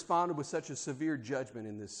Spirit responded with such a severe judgment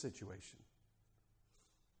in this situation?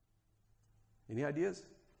 Any ideas?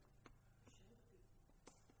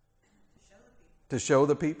 To show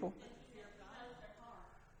the people?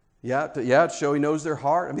 Yeah, to show he knows their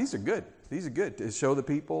heart. I mean, these are good. These are good. To show the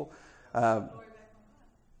people,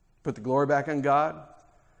 put the glory back on God.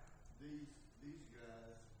 These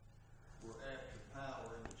guys were after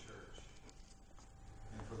power in the church,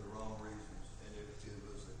 and for the wrong reasons. And it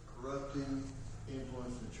was a corrupting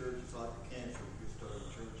influence in the church. It's like a cancer that gets started in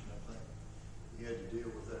the church, and I think he had to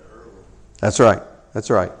deal with that early. That's right. That's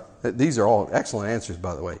right. These are all excellent answers,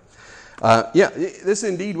 by the way. This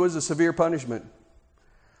indeed was a severe punishment.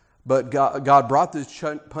 But God brought this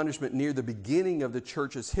punishment near the beginning of the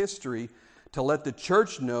church's history to let the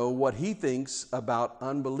church know what he thinks about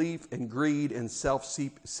unbelief and greed and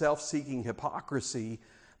self-seeking hypocrisy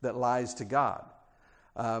that lies to God.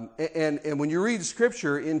 And when you read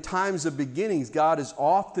Scripture, in times of beginnings, God is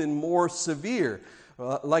often more severe.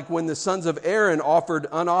 Like when the sons of Aaron offered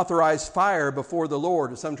unauthorized fire before the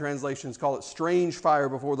Lord. Some translations call it strange fire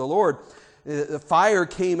before the Lord. The fire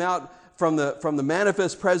came out from the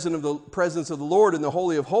manifest presence of the Lord in the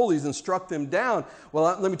Holy of Holies and struck them down. Well,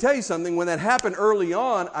 let me tell you something. When that happened early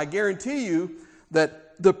on, I guarantee you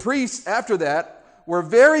that the priests after that were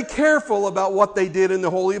very careful about what they did in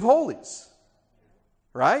the Holy of Holies.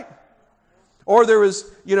 Right? Or there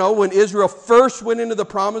was, when Israel first went into the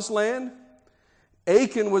Promised Land,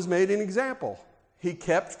 Achan was made an example. He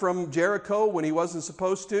kept from Jericho when he wasn't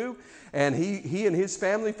supposed to, and he and his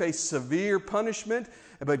family faced severe punishment.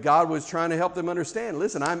 But God was trying to help them understand.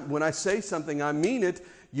 Listen, when I say something, I mean it.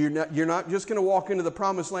 You're not just going to walk into the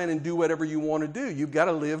Promised Land and do whatever you want to do. You've got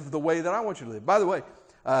to live the way that I want you to live. By the way,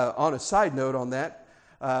 on a side note on that,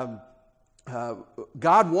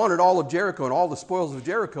 God wanted all of Jericho and all the spoils of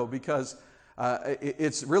Jericho because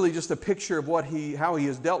it's really just a picture of how He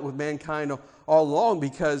has dealt with mankind all along.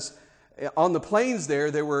 Because on the plains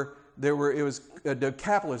it was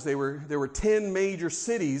Decapolis. There were 10 major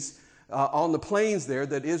cities on the plains there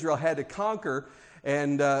that Israel had to conquer,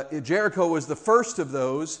 and Jericho was the first of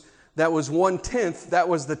those. That was 1/10. That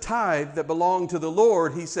was the tithe that belonged to the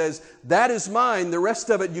Lord. He says, that is mine. The rest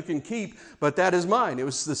of it you can keep, but that is mine. It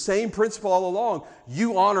was the same principle all along.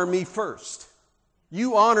 You honor me first.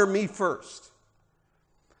 You honor me first.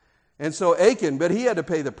 And so Achan, but he had to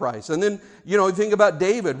pay the price. And then, think about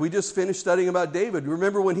David. We just finished studying about David.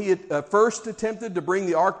 Remember when he had first attempted to bring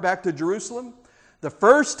the ark back to Jerusalem? The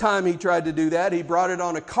first time he tried to do that, he brought it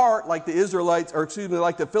on a cart like the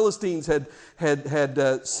like the Philistines had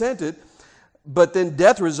sent it. But then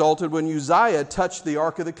death resulted when Uzziah touched the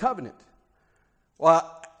Ark of the Covenant.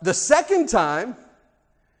 Well, the second time,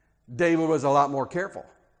 David was a lot more careful.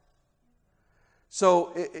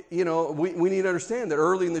 So, we need to understand that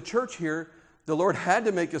early in the church here, the Lord had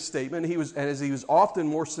to make a statement. He was often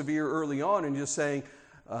more severe early on in just saying,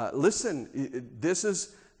 listen, this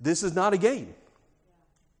is not a game.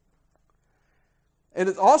 And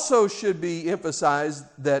it also should be emphasized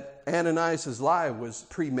that Ananias' lie was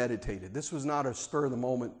premeditated. This was not a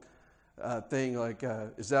spur-of-the-moment thing like,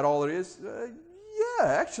 is that all it is? Yeah,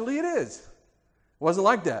 actually it is. It wasn't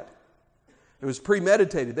like that. It was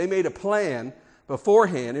premeditated. They made a plan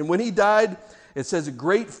beforehand. And when he died, it says a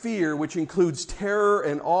great fear, which includes terror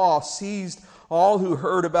and awe, seized all who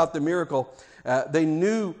heard about the miracle. They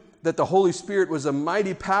knew that the Holy Spirit was a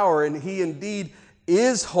mighty power, and He indeed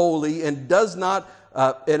is holy and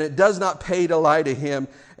it does not pay to lie to Him,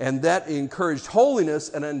 and that encouraged holiness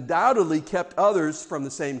and undoubtedly kept others from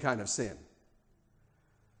the same kind of sin.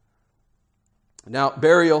 Now,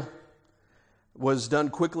 burial was done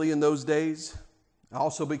quickly in those days.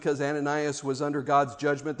 Also because Ananias was under God's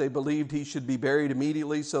judgment, they believed he should be buried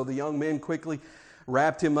immediately, so the young men quickly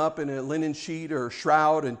wrapped him up in a linen sheet or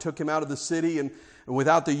shroud and took him out of the city, and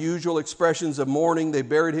without the usual expressions of mourning, they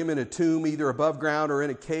buried him in a tomb either above ground or in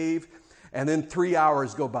a cave. And then 3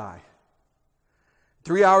 hours go by.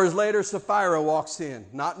 3 hours later, Sapphira walks in,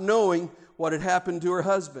 not knowing what had happened to her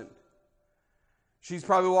husband. She's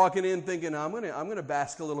probably walking in thinking, I'm gonna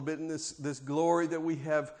bask a little bit in this glory that we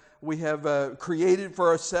have created for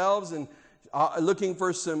ourselves, and looking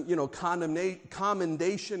for some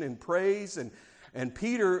commendation and praise. And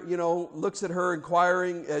Peter looks at her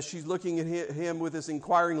inquiring as she's looking at him with this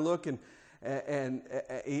inquiring look, and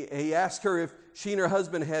he asked her if she and her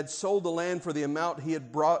husband had sold the land for the amount he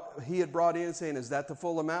had brought in, saying, is that the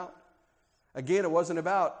full amount? Again, it wasn't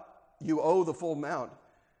about you owe the full amount.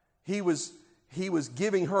 He was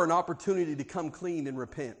giving her an opportunity to come clean and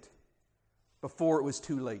repent before it was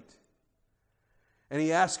too late. And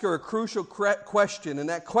he asked her a crucial question, and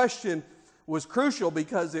that question was crucial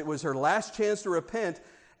because it was her last chance to repent,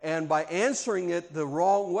 and by answering it the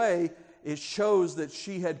wrong way, it shows that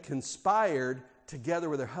she had conspired together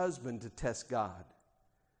with her husband to test God.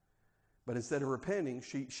 But instead of repenting,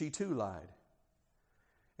 she too lied.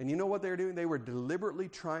 And you know what they were doing? They were deliberately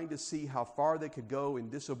trying to see how far they could go in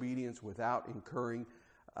disobedience without incurring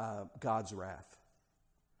God's wrath.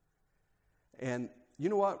 And you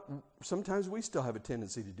know what? Sometimes we still have a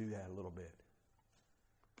tendency to do that a little bit.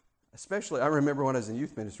 Especially, I remember when I was in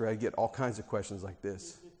youth ministry, I'd get all kinds of questions like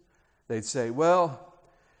this. They'd say, well,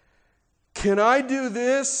 can I do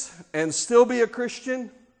this and still be a Christian?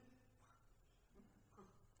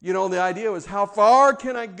 The idea was, how far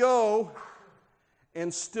can I go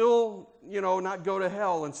and still, not go to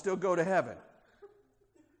hell and still go to heaven?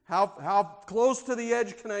 How close to the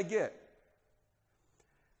edge can I get?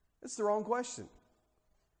 It's the wrong question.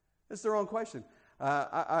 It's the wrong question.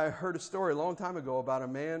 I heard a story a long time ago about a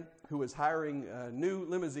man who was hiring a new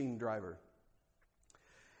limousine driver.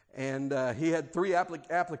 And he had 3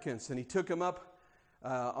 applicants, and he took them up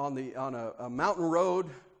on a mountain road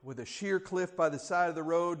with a sheer cliff by the side of the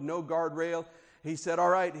road, no guardrail. He said, all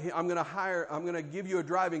right, I'm going to give you a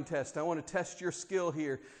driving test. I want to test your skill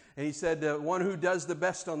here. And he said, the one who does the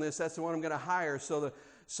best on this, that's the one I'm going to hire. So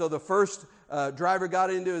the first driver got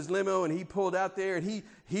into his limo, and he pulled out there, and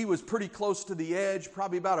he was pretty close to the edge,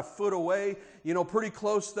 probably about a foot away, pretty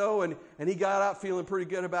close though, and he got out feeling pretty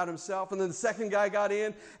good about himself. And then the second guy got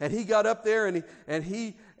in, and he got up there, and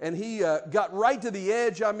he got right to the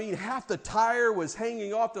edge. I mean, half the tire was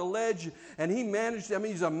hanging off the ledge, and he managed,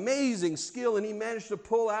 he's amazing skill, and he managed to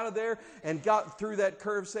pull out of there and got through that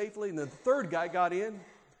curve safely. And the third guy got in,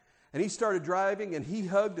 and he started driving, and he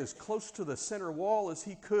hugged as close to the center wall as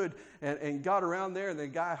he could and got around there, and the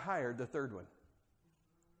guy hired the third one.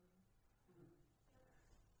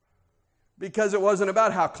 Because it wasn't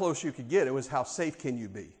about how close you could get, it was how safe can you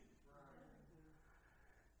be.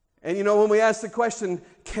 And when we ask the question,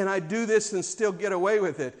 can I do this and still get away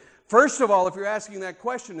with it? First of all, if you're asking that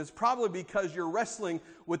question, it's probably because you're wrestling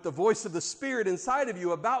with the voice of the Spirit inside of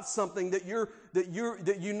you about something that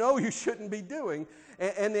you shouldn't be doing.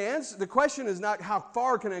 And the question is not how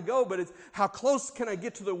far can I go, but it's how close can I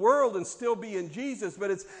get to the world and still be in Jesus. But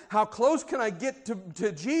it's how close can I get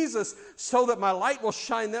to Jesus so that my light will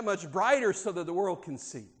shine that much brighter so that the world can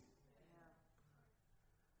see.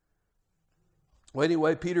 Well,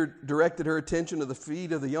 anyway, Peter directed her attention to the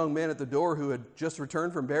feet of the young man at the door who had just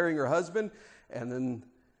returned from burying her husband. And then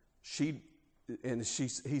he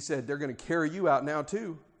said, they're going to carry you out now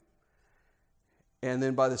too. And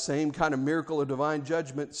then by the same kind of miracle of divine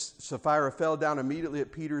judgment, Sapphira fell down immediately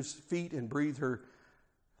at Peter's feet and breathed her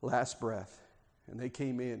last breath. And they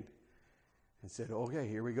came in and said, okay,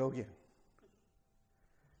 here we go again.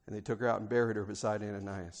 And they took her out and buried her beside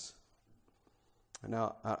Ananias. And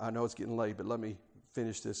now, I know it's getting late, but let me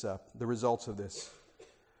finish this up. The results of this.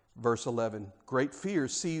 Verse 11. Great fear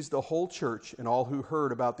seized the whole church and all who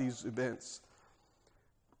heard about these events.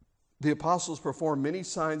 The apostles performed many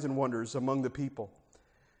signs and wonders among the people.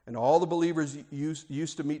 And all the believers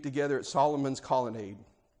used to meet together at Solomon's colonnade.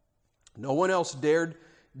 No one else dared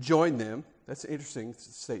join them. That's an interesting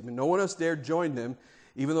statement. No one else dared join them,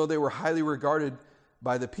 even though they were highly regarded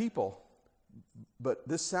by the people. But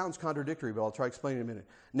this sounds contradictory, but I'll try to explain in a minute.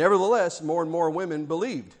 Nevertheless, more and more women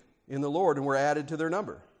believed in the Lord and were added to their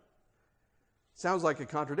number. Sounds like a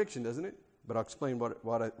contradiction, doesn't it? But I'll explain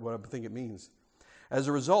what I think it means. As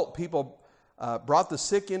a result, people brought the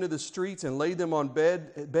sick into the streets and laid them on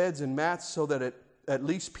beds and mats so that at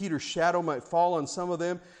least Peter's shadow might fall on some of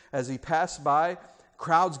them as he passed by.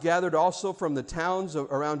 Crowds gathered also from the towns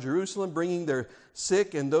around Jerusalem, bringing their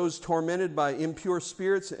sick and those tormented by impure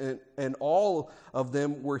spirits, and all of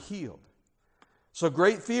them were healed. So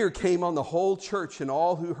great fear came on the whole church and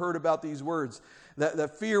all who heard about these words.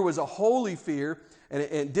 That fear was a holy fear, and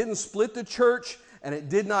it didn't split the church, and it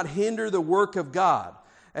did not hinder the work of God.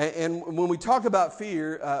 And when we talk about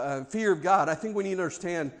fear, fear of God, I think we need to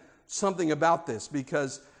understand something about this,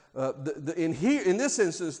 because in this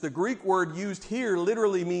instance, the Greek word used here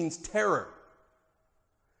literally means terror.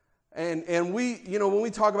 And we, when we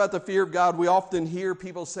talk about the fear of God, we often hear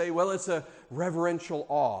people say, well, it's a reverential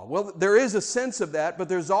awe. Well, there is a sense of that, but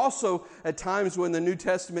there's also at times when the New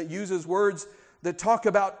Testament uses words that talk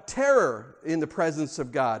about terror in the presence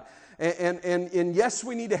of God. And yes,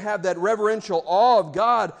 we need to have that reverential awe of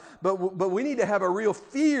God, but we need to have a real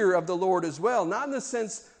fear of the Lord as well. Not in the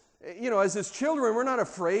sense, as His children, we're not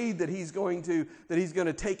afraid that He's going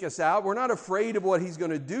to take us out. We're not afraid of what He's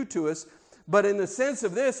going to do to us. But in the sense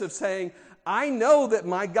of this, of saying, I know that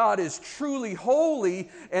my God is truly holy,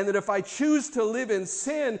 and that if I choose to live in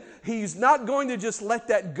sin, He's not going to just let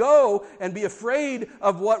that go and be afraid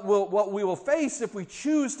of what we will face if we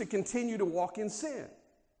choose to continue to walk in sin.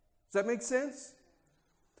 Does that make sense?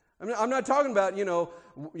 I'm not talking about,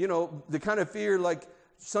 the kind of fear like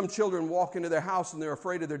some children walk into their house and they're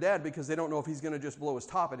afraid of their dad because they don't know if he's going to just blow his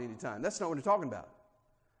top at any time. That's not what we're talking about.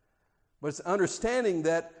 But it's understanding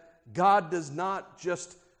that God does not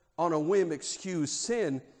just on a whim excuse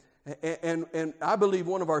sin. And I believe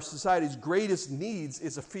one of our society's greatest needs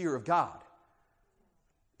is a fear of God.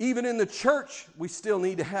 Even in the church, we still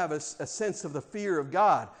need to have a sense of the fear of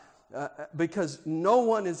God, because no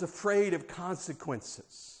one is afraid of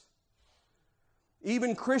consequences.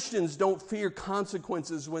 Even Christians don't fear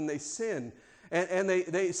consequences when they sin. And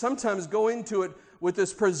they sometimes go into it with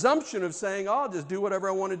this presumption of saying, I'll just do whatever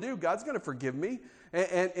I want to do. God's going to forgive me.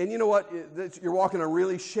 And you know what? You're walking on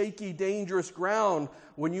really shaky, dangerous ground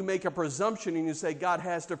when you make a presumption and you say, God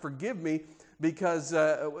has to forgive me, because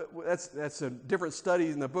that's a different study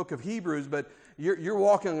in the book of Hebrews, but you're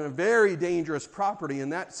walking on a very dangerous property in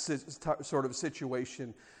that sort of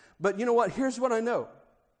situation. But you know what? Here's what I know.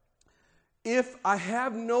 If I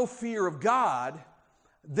have no fear of God,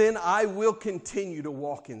 then I will continue to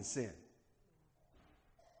walk in sin.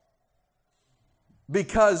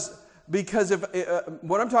 Because if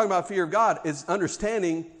what I'm talking about fear of God is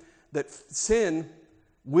understanding that sin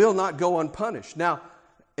will not go unpunished. Now,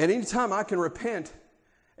 at any time I can repent,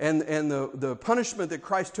 and the punishment that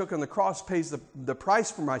Christ took on the cross pays the price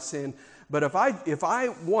for my sin. But if I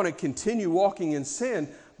want to continue walking in sin,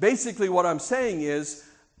 basically what I'm saying is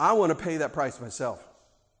I want to pay that price myself.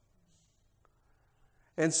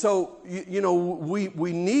 And so,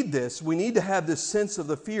 we need this. We need to have this sense of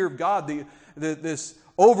the fear of God, this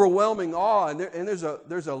overwhelming awe, and there's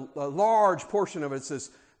a large portion of it,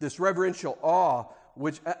 this reverential awe,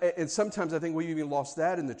 and sometimes I think we even lost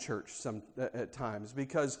that in the church at times,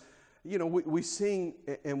 because we sing,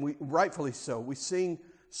 and we rightfully so, we sing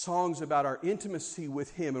songs about our intimacy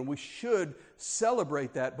with Him, and we should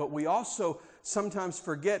celebrate that, but we also sometimes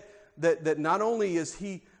forget that not only is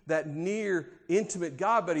He that near, intimate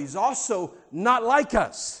God, but He's also not like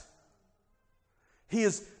us. He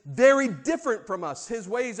is very different from us. His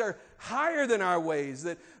ways are higher than our ways.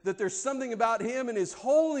 That there's something about Him and His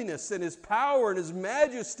holiness and His power and His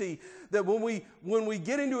majesty that when we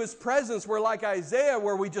get into His presence, we're like Isaiah,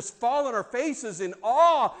 where we just fall on our faces in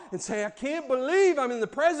awe and say, I can't believe I'm in the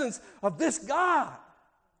presence of this God.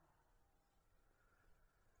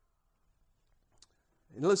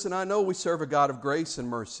 And listen, I know we serve a God of grace and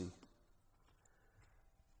mercy.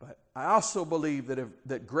 But I also believe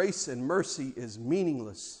that grace and mercy is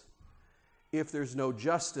meaningless if there's no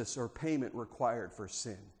justice or payment required for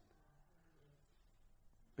sin.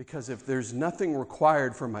 Because if there's nothing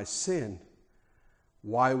required for my sin,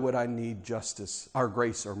 why would I need justice, or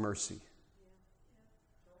grace or mercy?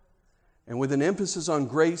 And with an emphasis on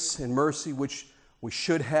grace and mercy, which we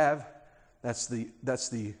should have, that's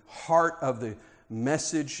the heart of the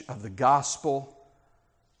message of the gospel.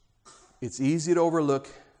 It's easy to overlook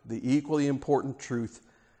the equally important truth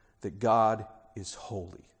that God is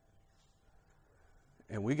holy.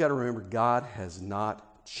 And we got to remember, God has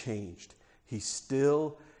not changed. He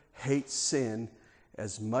still hates sin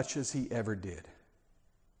as much as He ever did.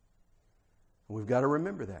 And we've got to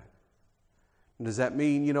remember that. And does that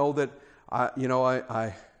mean, that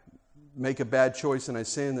I make a bad choice and I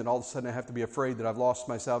sin, that all of a sudden I have to be afraid that I've lost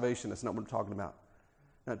my salvation? That's not what I'm talking about.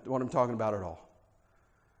 Not what I'm talking about at all.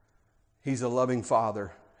 He's a loving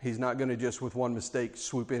Father. He's not going to just with one mistake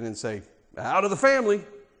swoop in and say, out of the family.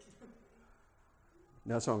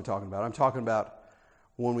 No, that's not what I'm talking about. I'm talking about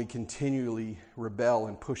when we continually rebel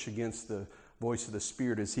and push against the voice of the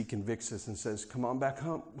Spirit as He convicts us and says, come on back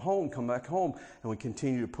home, come back home. And we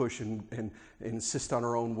continue to push and insist on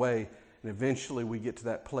our own way. And eventually we get to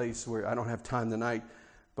that place where, I don't have time tonight,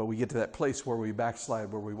 but we get to that place where we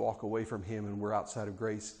backslide, where we walk away from Him and we're outside of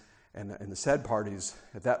grace. And the sad part is,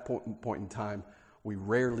 at that point in time, we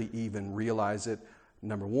rarely even realize it,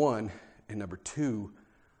 number one. And number two,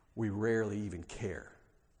 we rarely even care.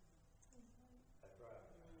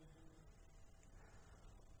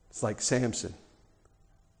 It's like Samson.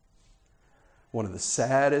 One of the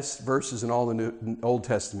saddest verses in all the Old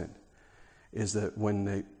Testament is that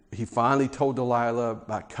when he finally told Delilah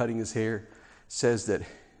about cutting his hair, says that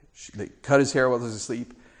they cut his hair while he was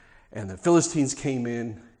asleep, and the Philistines came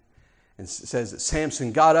in, and says that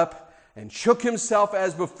Samson got up and shook himself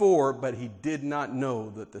as before, but he did not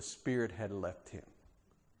know that the Spirit had left him.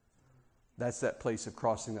 That's that place of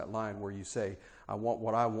crossing that line where you say, I want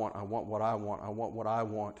what I want, I want what I want, I want what I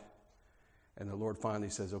want. And the Lord finally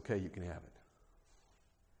says, okay, you can have it.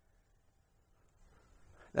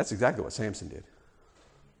 That's exactly what Samson did.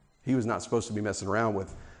 He was not supposed to be messing around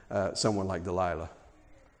with someone like Delilah.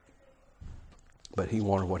 But he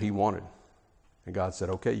wanted what he wanted. And God said,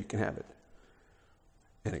 okay, you can have it.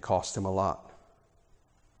 And it cost him a lot.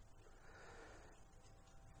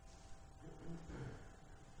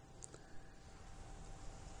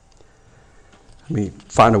 Let me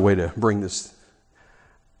find a way to bring this.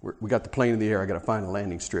 We got the plane in the air. I got to find a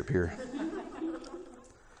landing strip here.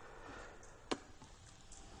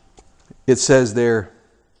 It says there,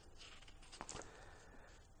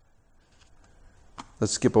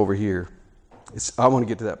 let's skip over here. I want to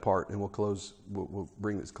get to that part, and we'll close. We'll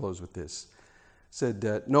bring this close with this. It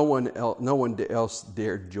said no one else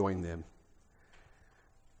dared join them.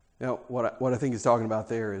 Now, what I think he's talking about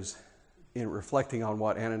there is, in reflecting on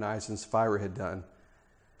what Ananias and Sapphira had done,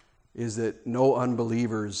 is that no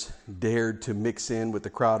unbelievers dared to mix in with the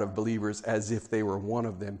crowd of believers as if they were one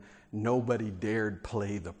of them. Nobody dared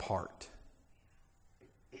play the part.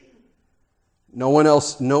 No one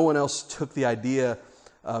else took the idea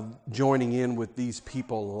of joining in with these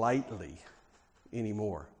people lightly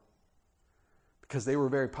anymore, because they were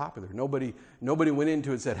very popular. Nobody went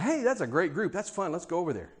into it and said, hey, that's a great group, that's fun, let's go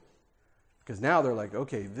over there. Because now they're like,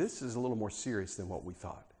 okay, this is a little more serious than what we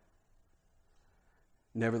thought.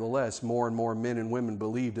 Nevertheless, more and more men and women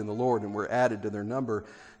believed in the Lord and were added to their number.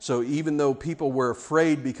 So even though people were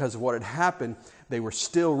afraid because of what had happened, they were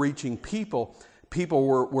still reaching people. People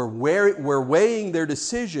were weighing their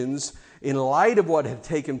decisions in light of what had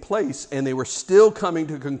taken place, and they were still coming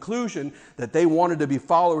to the conclusion that they wanted to be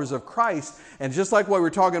followers of Christ. And just like what we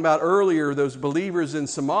were talking about earlier, those believers in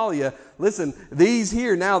Somalia, listen, these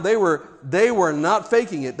here now, they were not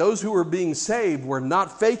faking it. Those who were being saved were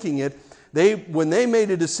not faking it. When they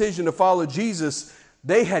made a decision to follow Jesus,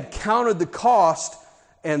 they had counted the cost,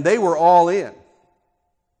 and they were all in.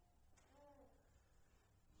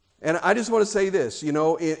 And I just want to say this,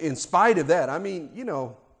 in spite of that,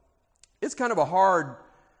 it's kind of a hard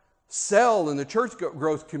sell in the church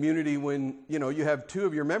growth community when, you have two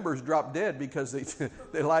of your members drop dead because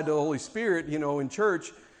they lied to the Holy Spirit, in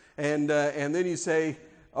church. And then you say,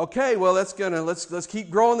 okay, well, let's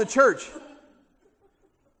keep growing the church.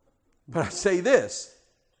 But I say this,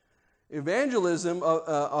 evangelism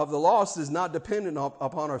of the lost is not dependent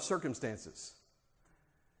upon our circumstances.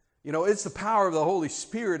 It's the power of the Holy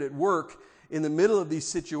Spirit at work in the middle of these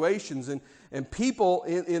situations. And people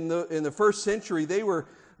in the first century, they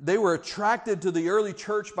were attracted to the early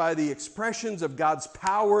church by the expressions of God's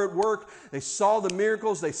power at work. They saw the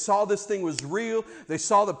miracles. They saw this thing was real. They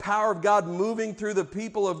saw the power of God moving through the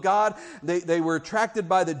people of God. They were attracted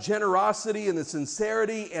by the generosity and the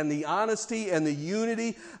sincerity and the honesty and the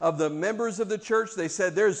unity of the members of the church. They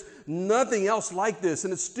said there's nothing else like this.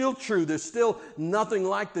 And it's still true. There's still nothing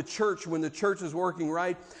like the church when the church is working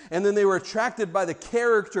right. And then they were attracted by the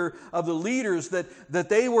character of the leaders that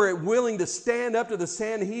they were willing to stand up to the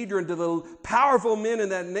Sanhedrin, to the powerful men in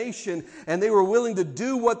that nation, and they were willing to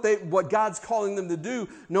do what God's calling them to do,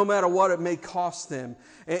 no matter what it may cost them.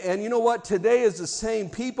 And you know what? Today is the same.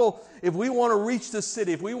 People, if we want to reach the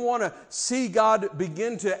city, if we want to see God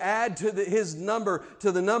begin to add to His number,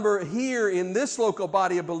 to the number here in this local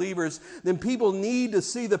body of believers, then people need to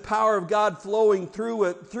see the power of God flowing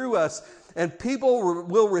through us. And people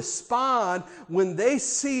will respond when they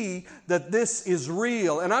see that this is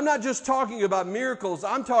real. And I'm not just talking about miracles.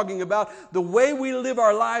 I'm talking about the way we live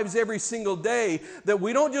our lives every single day. That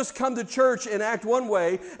we don't just come to church and act one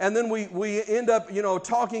way, and then we end up,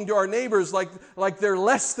 talking to our neighbors like they're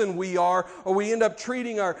less than we are, or we end up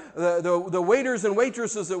treating the waiters and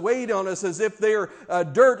waitresses that wait on us as if they're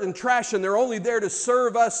dirt and trash, and they're only there to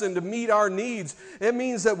serve us and to meet our needs. It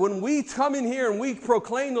means that when we come in here and we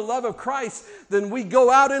proclaim the love of Christ, then we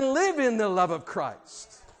go out and live in the love of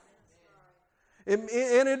Christ. And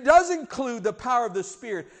it does include the power of the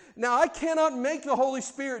Spirit. Now, I cannot make the Holy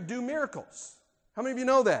Spirit do miracles. How many of you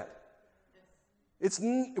know that? It's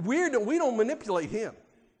weird that we don't manipulate Him.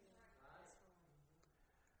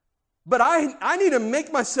 But I need to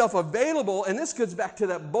make myself available, and this goes back to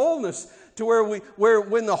that boldness, to where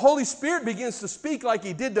when the Holy Spirit begins to speak like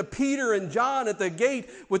He did to Peter and John at the gate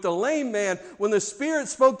with the lame man, when the Spirit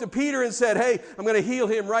spoke to Peter and said, hey, I'm going to heal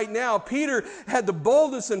him right now, Peter had the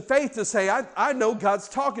boldness and faith to say, I know God's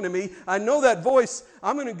talking to me. I know that voice.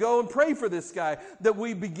 I'm going to go and pray for this guy. That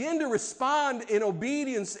we begin to respond in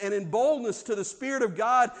obedience and in boldness to the Spirit of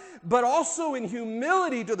God, but also in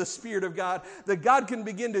humility to the Spirit of God, that God can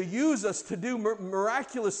begin to use us to do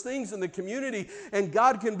miraculous things in the community, and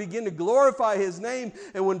God can begin to glorify His name.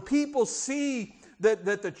 And when people see that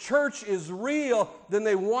the church is real, then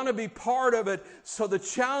they want to be part of it. So the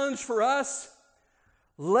challenge for us,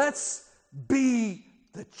 let's be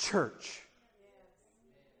the church.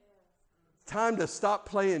 Time to stop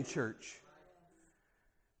playing church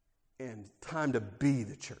and time to be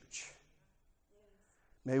the church.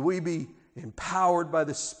 May we be empowered by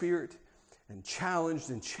the Spirit and challenged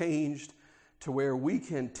and changed to where we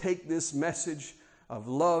can take this message of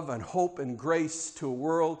love and hope and grace to a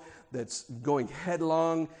world that's going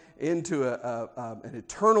headlong into an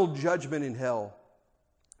eternal judgment in hell,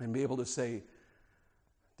 and be able to say,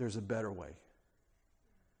 there's a better way.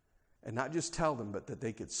 And not just tell them, but that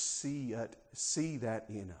they could see that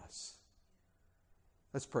in us.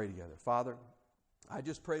 Let's pray together. Father, I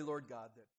just pray, Lord God, that